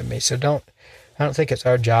opinion of me. So I don't think it's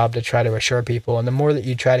our job to try to assure people. And the more that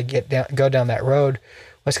you try to go down that road,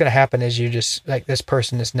 what's going to happen is you just, like, this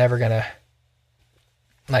person is never going to,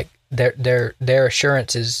 like, their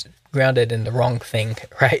assurance is grounded in the wrong thing,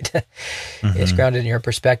 right? It's grounded in your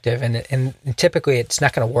perspective, and typically it's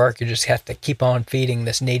not going to work. You just have to keep on feeding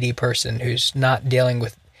this needy person who's not dealing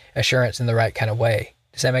with assurance in the right kind of way.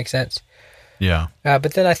 Does that make sense? Yeah.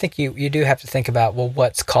 But then I think you do have to think about, well,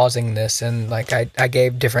 what's causing this? And like I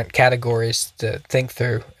gave different categories to think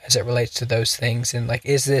through as it relates to those things. And like,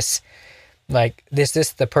 is this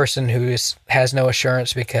the person who has no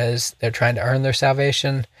assurance because they're trying to earn their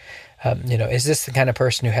salvation? Is this the kind of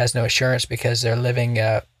person who has no assurance because they're living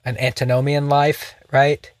an antinomian life,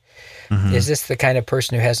 right? Mm-hmm. Is this the kind of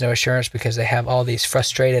person who has no assurance because they have all these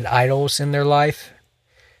frustrated idols in their life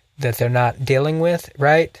that they're not dealing with,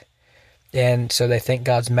 right? And so they think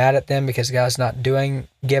God's mad at them because God's not giving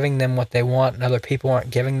them what they want, and other people aren't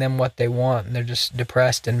giving them what they want, and they're just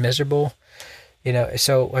depressed and miserable.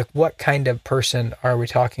 So like, what kind of person are we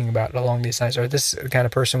talking about along these lines? Or this the kind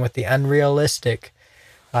of person with the unrealistic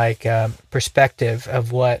perspective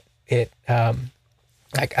of what it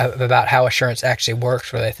about how assurance actually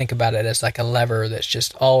works, where they think about it as like a lever that's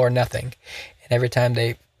just all or nothing, and every time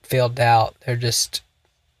they feel doubt, they're just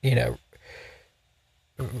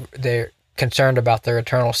they're concerned about their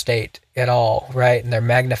eternal state at all, right? And they're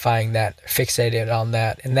magnifying that, they're fixated on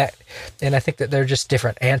that, and I think that they're just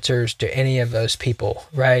different answers to any of those people,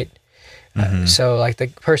 right? So like the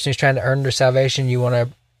person who's trying to earn their salvation, you want to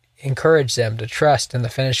encourage them to trust in the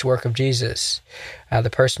finished work of Jesus. The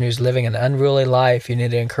person who's living an unruly life, you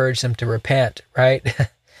need to encourage them to repent, right?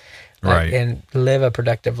 Right. And live a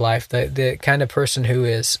productive life. The kind of person who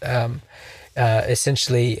is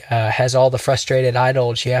essentially has all the frustrated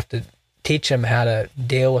idols, you have to teach them how to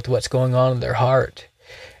deal with what's going on in their heart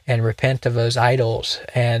repent of those idols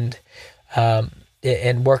and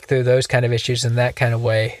work through those kind of issues in that kind of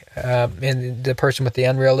way. And the person with the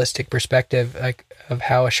unrealistic perspective, like, of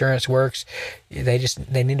how assurance works,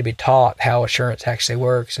 they need to be taught how assurance actually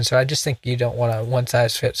works. And so I just think you don't want a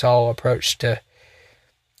one-size-fits-all approach to,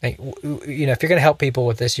 like, you know, if you're going to help people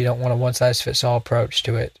with this, you don't want a one-size-fits-all approach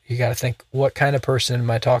to it. You got to think, what kind of person am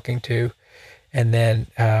I talking to? And then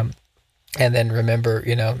remember,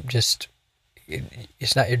 you know, just,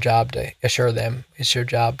 it's not your job to assure them. It's your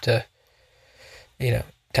job to, you know,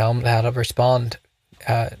 tell them how to respond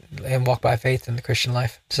and walk by faith in the Christian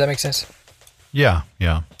life. Does that make sense? Yeah.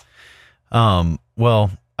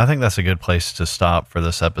 Well, I think that's a good place to stop for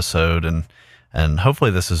this episode, and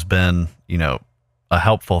hopefully this has been, you know, a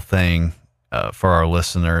helpful thing for our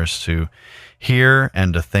listeners to hear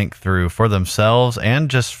and to think through for themselves, and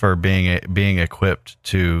just for being equipped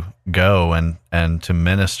to go and to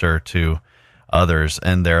minister to others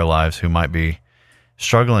in their lives who might be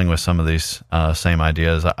struggling with some of these same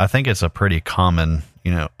ideas. I think it's a pretty common,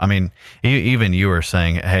 you know, I mean, even you were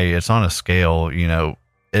saying, hey, it's on a scale, you know,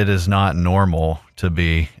 it is not normal to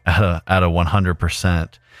be at a 100%,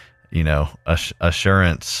 you know,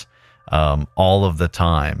 assurance all of the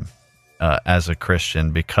time as a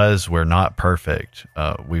Christian, because we're not perfect.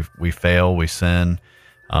 We fail, we sin,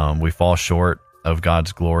 we fall short of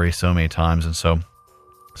God's glory so many times. And so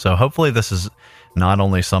hopefully this is not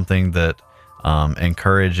only something that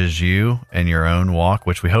encourages you in your own walk,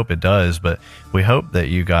 which we hope it does, but we hope that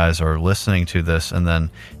you guys are listening to this and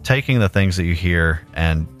then taking the things that you hear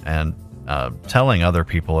and telling other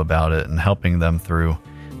people about it and helping them through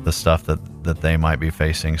the stuff that they might be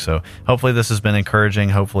facing. So hopefully this has been encouraging.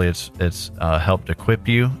 Hopefully it's helped equip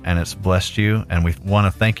you and it's blessed you. And we want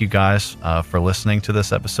to thank you guys for listening to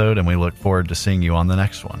this episode, and we look forward to seeing you on the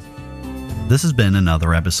next one. This has been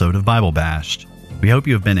another episode of Bible Bashed. We hope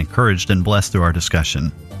you have been encouraged and blessed through our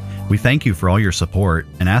discussion. We thank you for all your support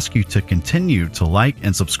and ask you to continue to like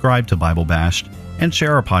and subscribe to Bible Bashed and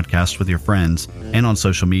share our podcast with your friends and on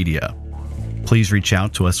social media. Please reach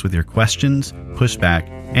out to us with your questions, pushback,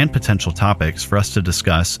 and potential topics for us to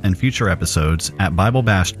discuss in future episodes at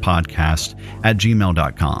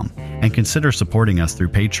BibleBashedPodcast@gmail.com, and consider supporting us through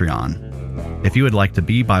Patreon. If you would like to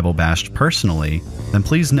be Bible Bashed personally, then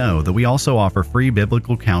please know that we also offer free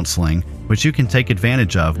biblical counseling, which you can take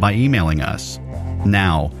advantage of by emailing us.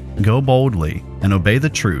 Now, go boldly and obey the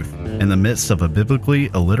truth in the midst of a biblically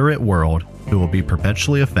illiterate world who will be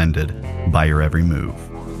perpetually offended by your every move.